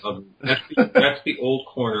of that's the old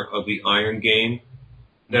corner of the iron game.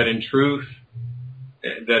 That in truth,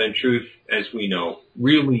 as we know,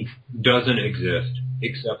 really doesn't exist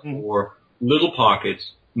except for little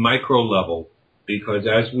pockets, micro level. Because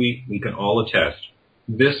as we can all attest,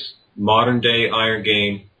 this modern day iron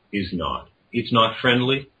game is not. It's not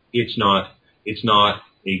friendly. It's not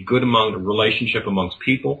a good relationship amongst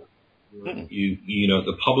people.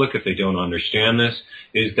 The public, if they don't understand this,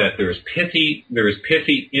 is that there is pithy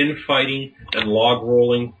infighting and log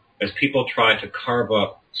rolling as people try to carve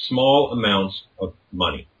up small amounts of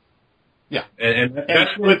money. Yeah, and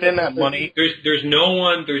that's within that money. There's no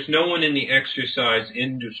one in the exercise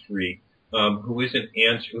industry who is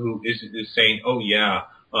saying, oh yeah,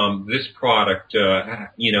 this product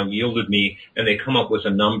yielded me, and they come up with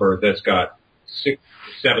a number that's got 6,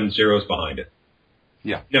 7 zeros behind it.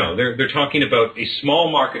 Yeah. No, they're talking about a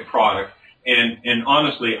small market product, and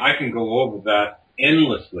honestly, I can go over that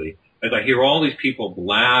endlessly as I hear all these people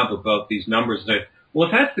blab about these numbers. And say, well,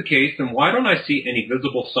 if that's the case, then why don't I see any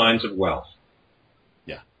visible signs of wealth?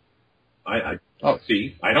 Yeah. I don't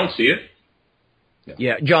see it.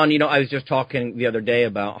 Yeah, John, I was just talking the other day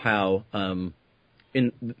about how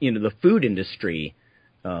in the food industry,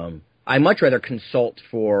 I much rather consult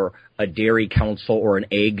for a dairy council or an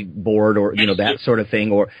egg board or that sort of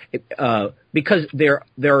thing, or because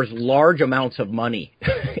there's large amounts of money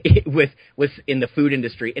with in the food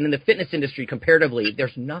industry, and in the fitness industry comparatively,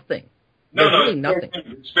 there's nothing. Really nothing.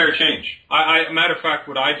 It's fair change. Matter of fact,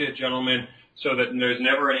 what I did, gentlemen, so that there's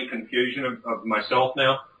never any confusion of myself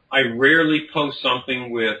now, I rarely post something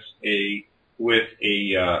with a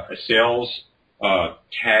sales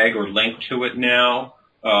tag or link to it now.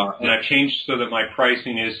 And I've changed so that my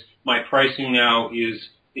pricing now is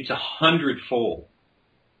it's 100-fold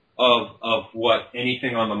of what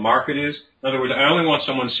anything on the market is. In other words, I only want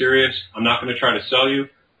someone serious. I'm not going to try to sell you.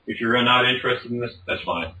 If you're not interested in this, that's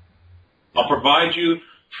fine. I'll provide you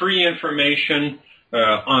free information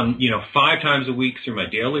on 5 times a week through my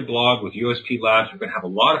daily blog with USP Labs. We're going to have a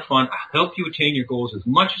lot of fun. I'll help you attain your goals as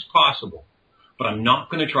much as possible, but I'm not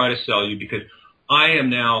going to try to sell you because I am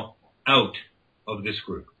now out of this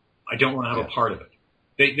group. I don't want to have a part of it.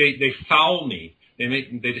 They foul me.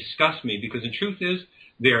 They disgust me because the truth is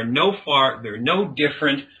they're no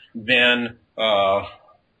different than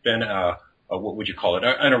what would you call it?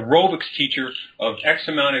 An aerobics teacher of X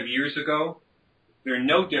amount of years ago. They're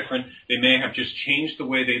no different. They may have just changed the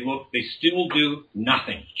way they look. They still do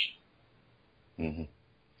nothing. Mm-hmm.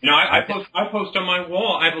 I post on my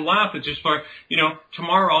wall. I have a laugh. It's just like,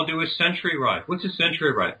 tomorrow I'll do a century ride. What's a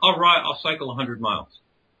century ride? I'll cycle 100 miles.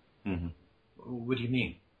 Mm-hmm. What do you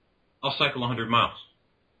mean? I'll cycle 100 miles.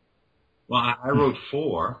 Well, I rode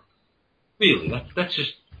 4. Really? That's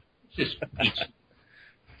just.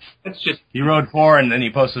 You rode 4 and then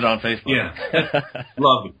you posted on Facebook. Yeah.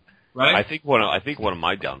 Love you. Right? I think one of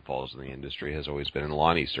my downfalls in the industry has always been, and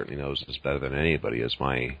Lonnie certainly knows this better than anybody, is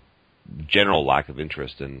my general lack of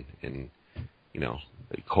interest in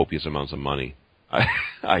copious amounts of money.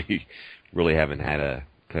 I really haven't had a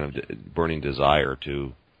kind of burning desire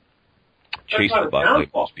to chase the buck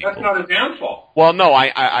like most people. That's not a downfall. Well, no,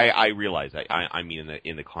 I realize that. I mean,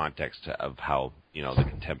 in the context of how the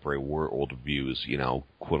contemporary world views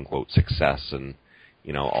quote unquote success and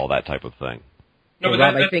all that type of thing. No, but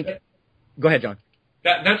Rob, I think. Go ahead, John.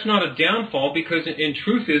 That's not a downfall because, in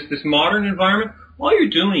truth, is this modern environment. All you're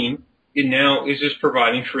doing now is just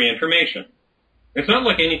providing free information. It's not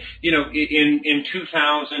like in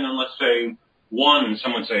 2000 and let's say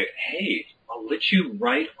someone say, "Hey, I'll let you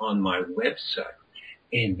write on my website,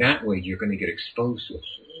 and that way you're going to get exposed to a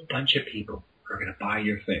whole bunch of people who are going to buy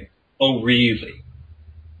your thing." Oh, really?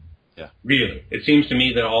 Yeah. Really? It seems to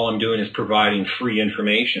me that all I'm doing is providing free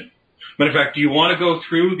information. Matter of fact, do you want to go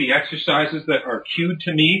through the exercises that are cued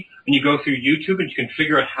to me, and you go through YouTube and you can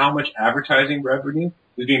figure out how much advertising revenue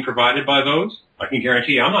is being provided by those? I can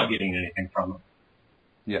guarantee you I'm not getting anything from them.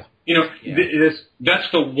 Yeah.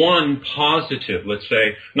 That's the one positive, let's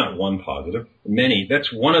say, not one positive, many.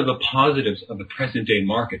 That's one of the positives of the present day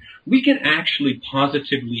market. We can actually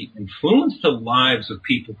positively influence the lives of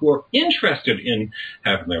people who are interested in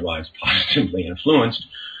having their lives positively influenced,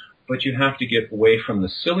 but you have to get away from the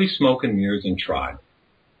silly smoke and mirrors and tribe.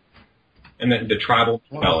 And the tribal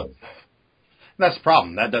mentality. That's the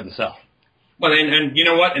problem. That doesn't sell. Well, and you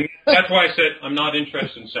know what? And that's why I said I'm not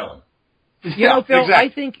interested in selling. You know, Phil, exactly. I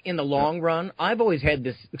think in the long run, I've always had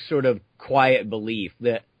this sort of quiet belief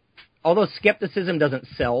that although skepticism doesn't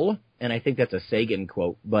sell, and I think that's a Sagan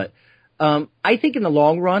quote, but I think in the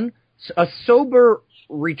long run, a sober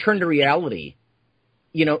return to reality,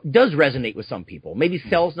 does resonate with some people. Maybe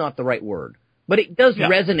sell's not the right word, but it does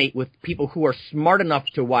resonate with people who are smart enough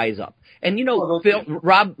to wise up. And Phil,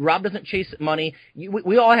 Rob doesn't chase money.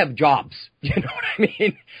 We all have jobs. You know what I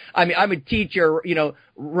mean? I'm a teacher.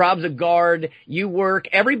 Rob's a guard. You work.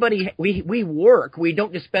 Everybody, we work. We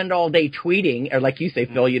don't just spend all day tweeting, or like you say,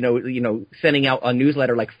 Phil. Sending out a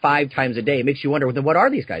newsletter like 5 times a day. It makes you wonder, then what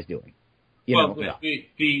are these guys doing? The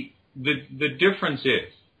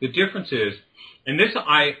difference is, and this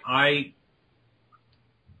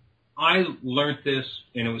I learned this,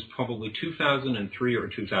 and it was probably 2003 or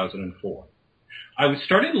 2004. I was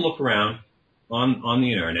starting to look around on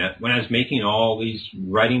the internet when I was making all these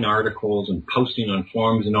writing articles and posting on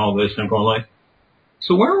forums and all this, and I'm going like,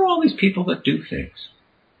 so where are all these people that do things?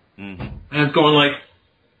 Mm-hmm. And I'm going like,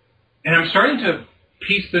 and I'm starting to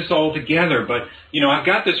piece this all together, but, I've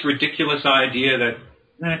got this ridiculous idea that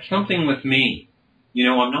it's something with me.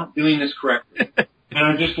 I'm not doing this correctly. And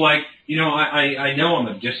I'm just like, I know I'm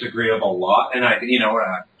a disagreeable lot, and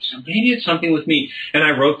so maybe it's something with me. And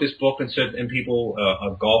I wrote this book and people,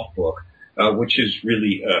 a golf book, which is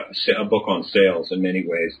really a book on sales in many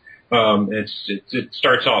ways. It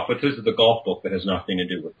starts off with, this is the golf book that has nothing to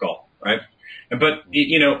do with golf, right? But,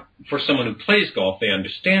 for someone who plays golf, they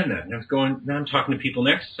understand that. And I was now I'm talking to people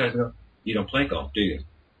in exercise, and I go, you don't play golf, do you?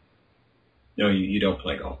 No, you don't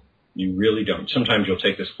play golf. You really don't. Sometimes you'll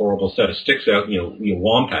take this horrible set of sticks out and you'll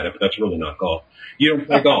womp at it, but that's really not golf. You don't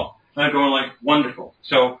play golf. And I'm going like, wonderful.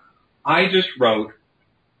 So I just wrote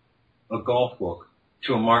a golf book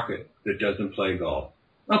to a market that doesn't play golf.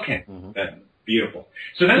 Okay. Mm-hmm. That's beautiful.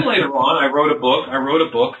 So then later on, I wrote a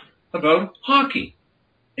book about hockey.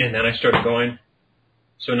 And then I started going,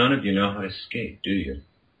 so none of you know how to skate, do you?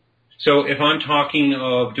 So if I'm talking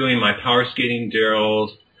of doing my power skating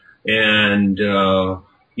drills and,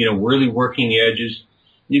 really working the edges,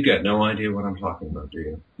 you got no idea what I'm talking about, do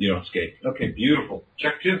you? You don't skate. Okay, beautiful.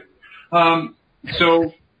 Check 2.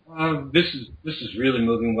 This is really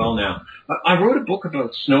moving well now. I wrote a book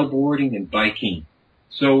about snowboarding and biking.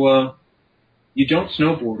 So, you don't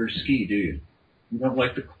snowboard or ski, do you? You don't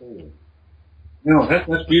like the cold. No,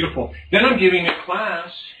 that's beautiful. Then I'm giving a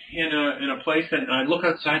class in a place, and I look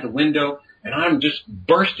outside the window, and I'm just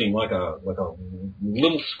bursting like a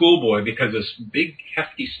little schoolboy because this big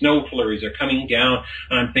hefty snow flurries are coming down,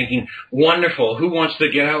 and I'm thinking, wonderful, who wants to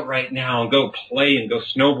get out right now and go play and go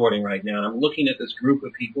snowboarding right now? And I'm looking at this group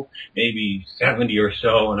of people, maybe 70 or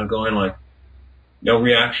so, and I'm going like, no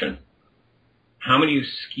reaction. How many of you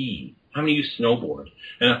ski? How many of you snowboard?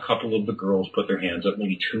 And a couple of the girls put their hands up,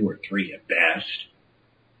 maybe 2 or 3 at best.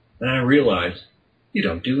 And I realized, you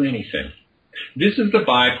don't do anything. This is the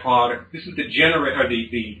byproduct. This is the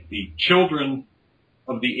children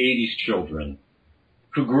of the 80s children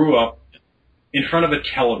who grew up in front of a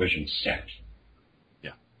television set.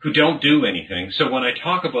 Yeah. Who don't do anything. So when I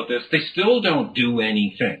talk about this, they still don't do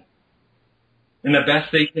anything. And the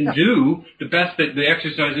best they can do, the best that the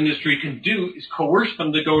exercise industry can do is coerce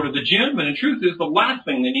them to go to the gym. And the truth is the last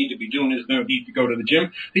thing they need to be doing is they don't need to go to the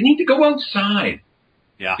gym. They need to go outside.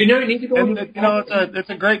 Yeah. They need to go it's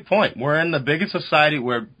a great point. We're in the biggest society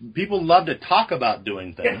where people love to talk about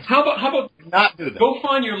doing things. Yeah. How about not do them? Go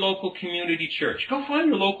find your local community church. Go find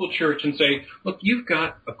your local church and say, look, you've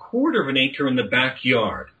got a 1/4 of an acre in the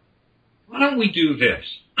backyard. Why don't we do this?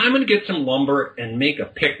 I'm going to get some lumber and make a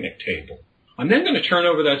picnic table. I'm then going to turn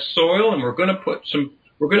over that soil, and we're going to put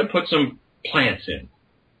some plants in.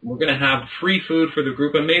 We're going to have free food for the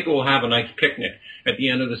group, and maybe we'll have a nice picnic at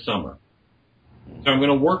the end of the summer. So I'm going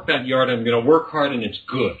to work that yard. I'm going to work hard, and it's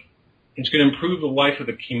good. It's going to improve the life of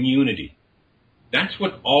the community. That's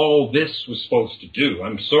what all this was supposed to do.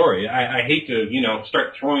 I'm sorry. I hate to,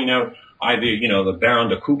 start throwing out either, the Baron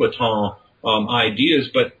de Coubertin ideas,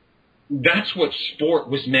 but that's what sport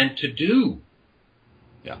was meant to do.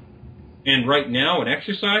 Yeah. And right now in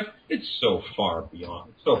exercise, it's so far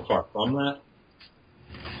beyond, so far from that.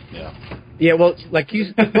 Yeah, well, like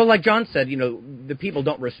John said, the people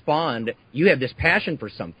don't respond. You have this passion for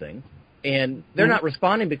something, and they're not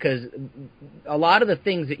responding because a lot of the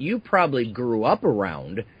things that you probably grew up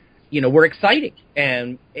around, were exciting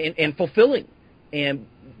and fulfilling, and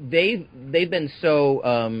they've been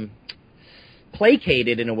so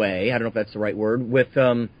placated in a way. I don't know if that's the right word, with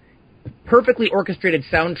perfectly orchestrated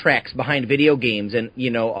soundtracks behind video games and,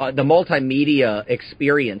 the multimedia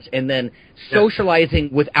experience, and then socializing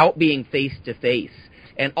without being face-to-face.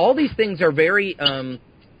 And all these things are very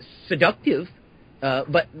seductive,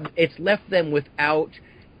 but it's left them without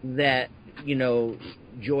that,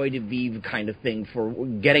 joy de vivre kind of thing for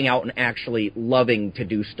getting out and actually loving to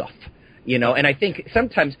do stuff. And I think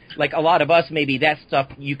sometimes, like a lot of us, maybe that stuff,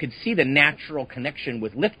 you could see the natural connection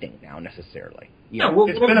with lifting now necessarily.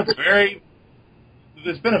 It's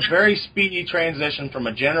been a very speedy transition from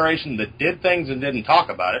a generation that did things and didn't talk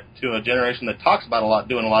about it to a generation that talks about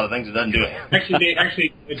doing a lot of things and doesn't do it.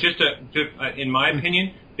 Actually, in my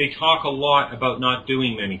opinion, they talk a lot about not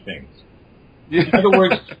doing many things. In other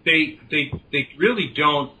words, they really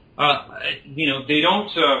don't. They don't.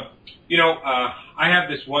 I have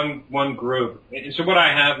this one group, and so what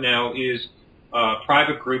I have now is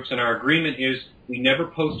private groups, and our agreement is we never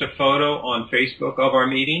post a photo on Facebook of our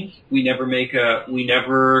meetings. We never make an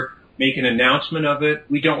announcement of it.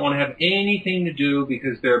 We don't want to have anything to do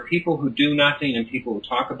because there are people who do nothing and people who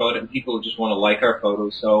talk about it and people who just want to like our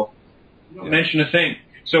photos. So we don't mention a thing.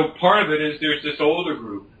 So part of it is there's this older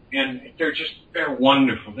group, and they're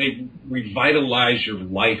wonderful. They revitalize your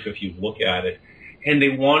life if you look at it. And they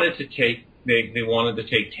wanted to take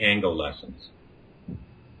tango lessons.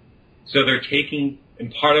 So they're taking,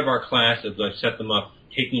 and part of our class, as I set them up,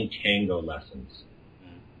 taking tango lessons.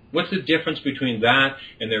 What's the difference between that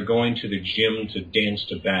and they're going to the gym to dance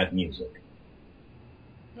to bad music?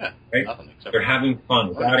 Yeah, right? Nothing. They're having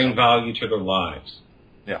fun, adding value to their lives.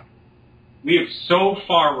 Yeah. We have so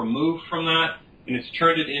far removed from that, and it's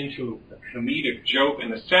turned it into a comedic joke.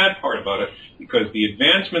 And the sad part about it, because the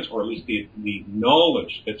advancements, or at least the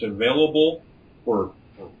knowledge that's available for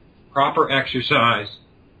proper exercise,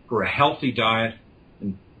 for a healthy diet,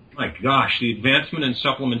 and my gosh, the advancement in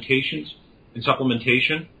supplementation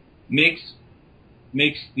makes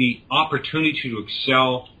the opportunity to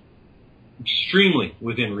excel extremely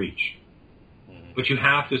within reach. But you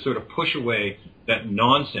have to sort of push away that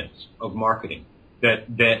nonsense of marketing that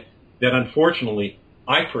unfortunately,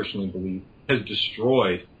 I personally believe, has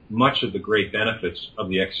destroyed much of the great benefits of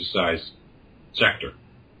the exercise sector.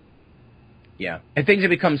 Yeah, and things have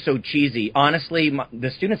become so cheesy. Honestly,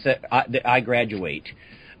 the students that I graduate,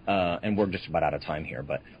 and we're just about out of time here,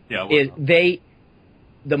 but the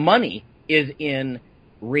money is in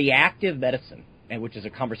reactive medicine, and which is a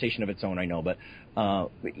conversation of its own, I know, but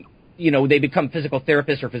they become physical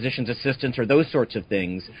therapists or physician's assistants or those sorts of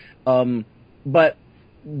things, but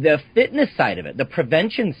the fitness side of it, the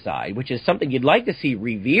prevention side, which is something you'd like to see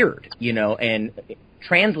revered, and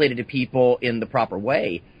translated to people in the proper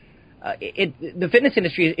way. The fitness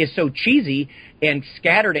industry is so cheesy and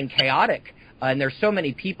scattered and chaotic, and there's so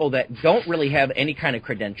many people that don't really have any kind of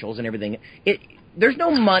credentials and everything. There's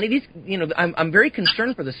no money. I'm very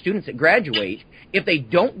concerned for the students that graduate if they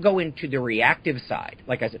don't go into the reactive side,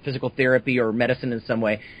 like I said, physical therapy or medicine in some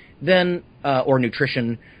way, then or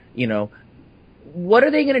nutrition, What are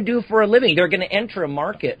they going to do for a living? They're going to enter a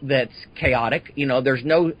market that's chaotic. There's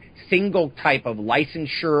no single type of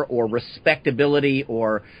licensure or respectability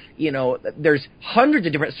or, there's hundreds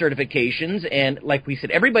of different certifications. And like we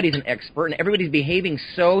said, everybody's an expert and everybody's behaving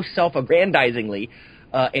so self-aggrandizingly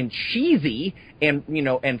and cheesy and,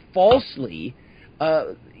 and falsely.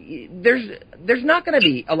 There's not going to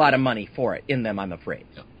be a lot of money for it in them, I'm afraid.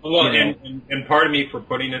 Well, and pardon me for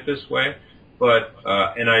putting it this way. But,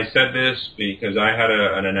 and I said this because I had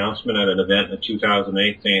an announcement at an event in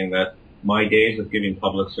 2008 saying that my days of giving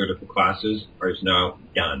public certificate classes are now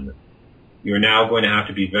done. You're now going to have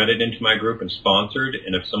to be vetted into my group and sponsored,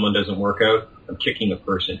 and if someone doesn't work out, I'm kicking the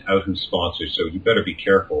person out who's sponsored, so you better be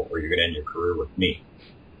careful or you're going to end your career with me.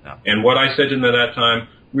 No. And what I said to them at that time,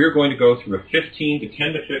 we're going to go through a 10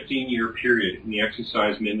 to 15 year period in the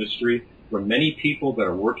exercise industry where many people that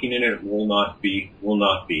are working in it will not be.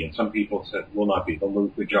 And some people said will not be. They'll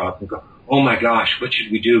lose their job and go, oh my gosh, what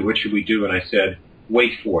should we do? What should we do? And I said,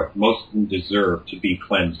 wait for it. Most of them deserve to be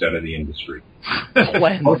cleansed out of the industry.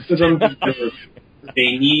 Most of them deserve.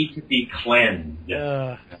 They need to be cleansed.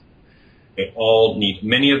 They all need.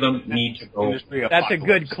 Many of them need to go. That's a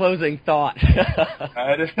good closing thought.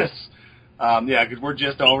 It is. Because we're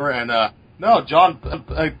just over. And no, John,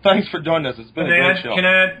 thanks for joining us. It's been a great show. Can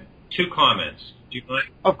I add 2 comments? Do you mind?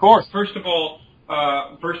 Of course. First of all,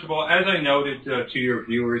 First of all, as I noted to your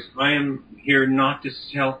viewers, I am here not to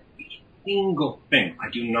sell a single thing. I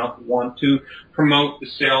do not want to promote the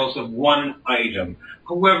sales of one item.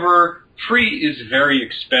 However, free is very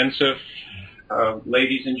expensive,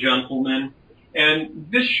 ladies and gentlemen. And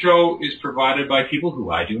this show is provided by people who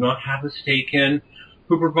I do not have a stake in,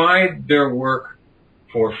 who provide their work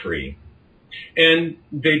for free. And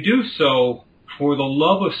they do so for the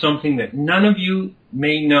love of something that none of you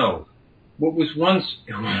may know. What was once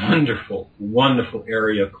a wonderful, wonderful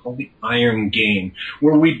area called the Iron Game,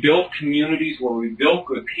 where we built communities, where we built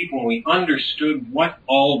good people, and we understood what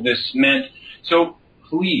all this meant. So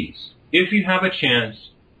please, if you have a chance,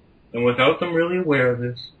 and without them really aware of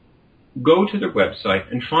this, go to their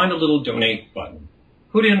website and find a little donate button.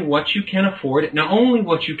 Put in what you can afford, not only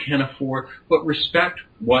what you can afford, but respect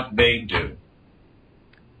what they do.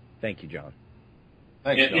 Thank you, John.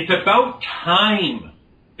 Thanks, John. It's about time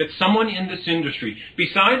that someone in this industry,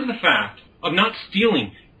 besides the fact of not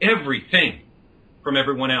stealing everything from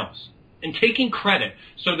everyone else and taking credit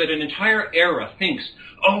so that an entire era thinks,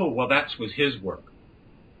 oh, well, that was his work.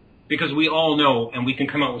 Because we all know, and we can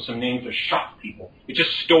come up with some names that shock people, it's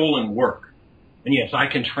just stolen work. And yes, I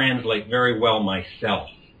can translate very well myself.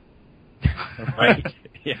 Right?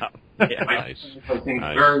 Yeah. I translate things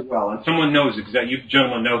very well. And someone knows exactly, you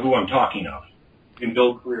gentlemen know who I'm talking of. You can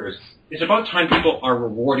build careers. It's about time people are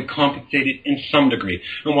rewarded, compensated in some degree.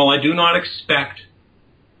 And while I do not expect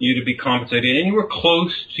you to be compensated anywhere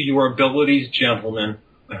close to your abilities, gentlemen,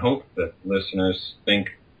 I hope that listeners think,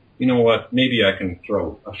 you know what, maybe I can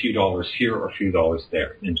throw a few dollars here or a few dollars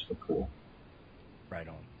there into the pool. Right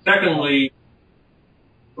on. Secondly,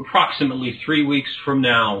 approximately 3 weeks from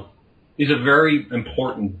now is a very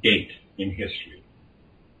important date in history.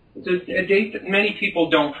 It's a date that many people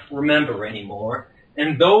don't remember anymore,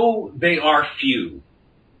 and though they are few,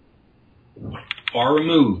 far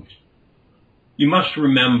removed, you must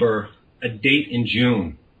remember a date in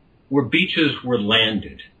June where beaches were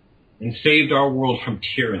landed and saved our world from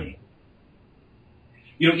tyranny.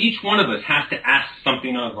 You know, each one of us has to ask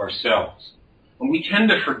something of ourselves. And we tend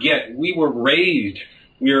to forget we were raised,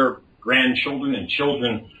 we're grandchildren and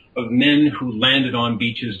children of men who landed on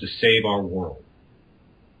beaches to save our world.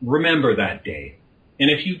 Remember that day. And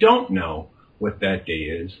if you don't know what that day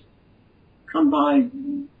is, come by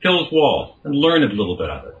Phil's wall and learn a little bit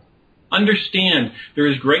of it. Understand there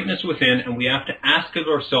is greatness within, and we have to ask of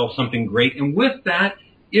ourselves something great. And with that,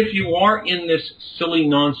 if you are in this silly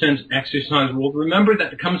nonsense exercise world, remember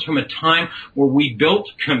that it comes from a time where we built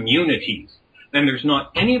communities. And there's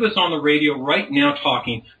not any of us on the radio right now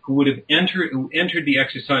talking who would have entered the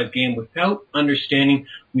exercise game without understanding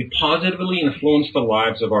we positively influence the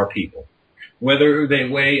lives of our people. Whether they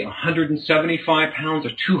weigh 175 pounds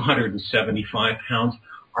or 275 pounds,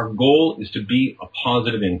 our goal is to be a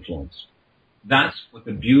positive influence. That's what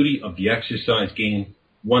the beauty of the exercise game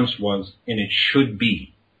once was, and it should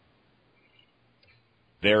be.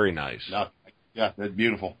 Very nice. Yeah, that's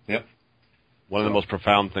beautiful. Yep. One of the most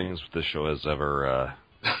profound things this show has ever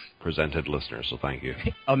presented listeners, so thank you.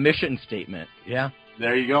 A mission statement, yeah.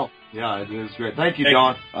 There you go. Yeah, it is great. Thank you,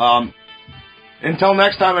 John. Until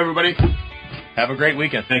next time, everybody, have a great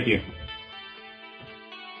weekend. Thank you.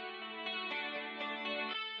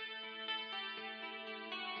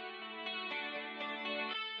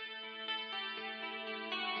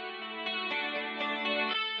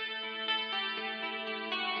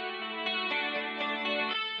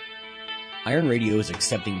 Iron Radio is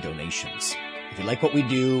accepting donations. If you like what we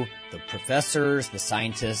do, the professors, the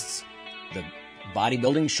scientists, the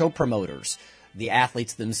bodybuilding show promoters, the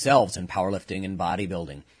athletes themselves in powerlifting and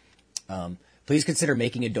bodybuilding, please consider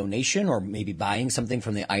making a donation or maybe buying something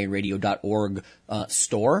from the ironradio.org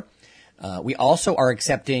store. We also are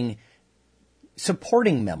accepting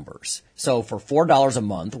supporting members. So for $4 a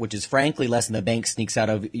month, which is frankly less than the bank sneaks out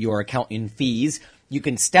of your account in fees, you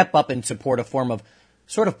can step up and support a form of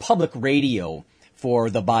sort of public radio for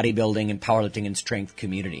the bodybuilding and powerlifting and strength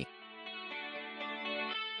community.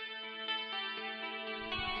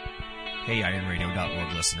 Hey,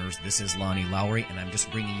 IronRadio.org listeners, this is Lonnie Lowry, and I'm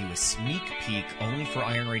just bringing you a sneak peek only for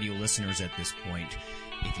Iron Radio listeners at this point.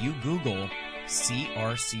 If you Google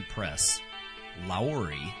CRC Press,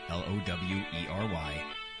 Lowry, L-O-W-E-R-Y,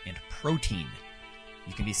 and protein,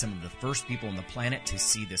 you can be some of the first people on the planet to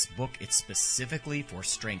see this book. It's specifically for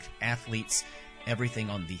strength athletes. Everything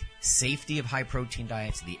on the safety of high-protein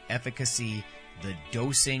diets, the efficacy, the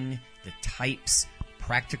dosing, the types,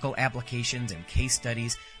 practical applications, and case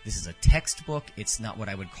studies. This is a textbook. It's not what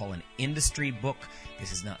I would call an industry book.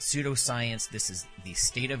 This is not pseudoscience. This is the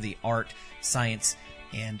state-of-the-art science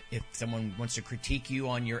And if someone wants to critique you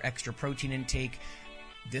on your extra protein intake,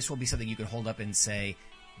 this will be something you can hold up and say,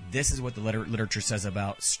 this is what the literature says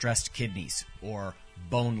about stressed kidneys, or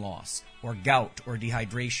bone loss, or gout, or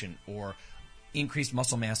dehydration, or increased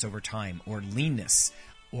muscle mass over time, or leanness,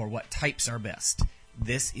 or what types are best.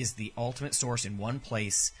 This is the ultimate source in one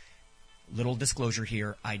place. Little disclosure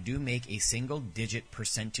here, I do make a single-digit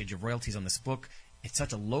percentage of royalties on this book. It's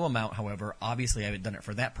such a low amount, however. Obviously, I haven't done it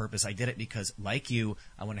for that purpose. I did it because, like you,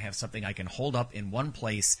 I want to have something I can hold up in one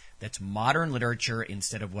place that's modern literature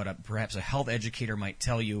instead of what perhaps a health educator might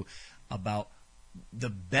tell you about the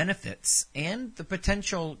benefits and the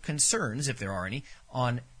potential concerns, if there are any,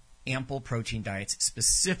 on ample protein diets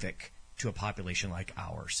specific to a population like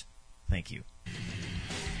ours. Thank you.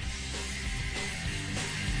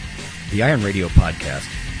 The Iron Radio podcast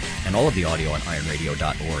and all of the audio on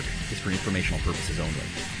ironradio.org is for informational purposes only.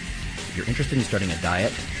 If you're interested in starting a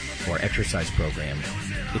diet or exercise program,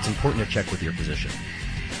 it's important to check with your physician.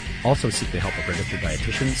 Also seek the help of registered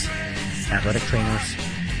dietitians, athletic trainers,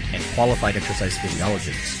 and qualified exercise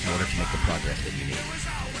physiologists in order to make the progress that you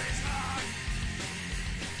need.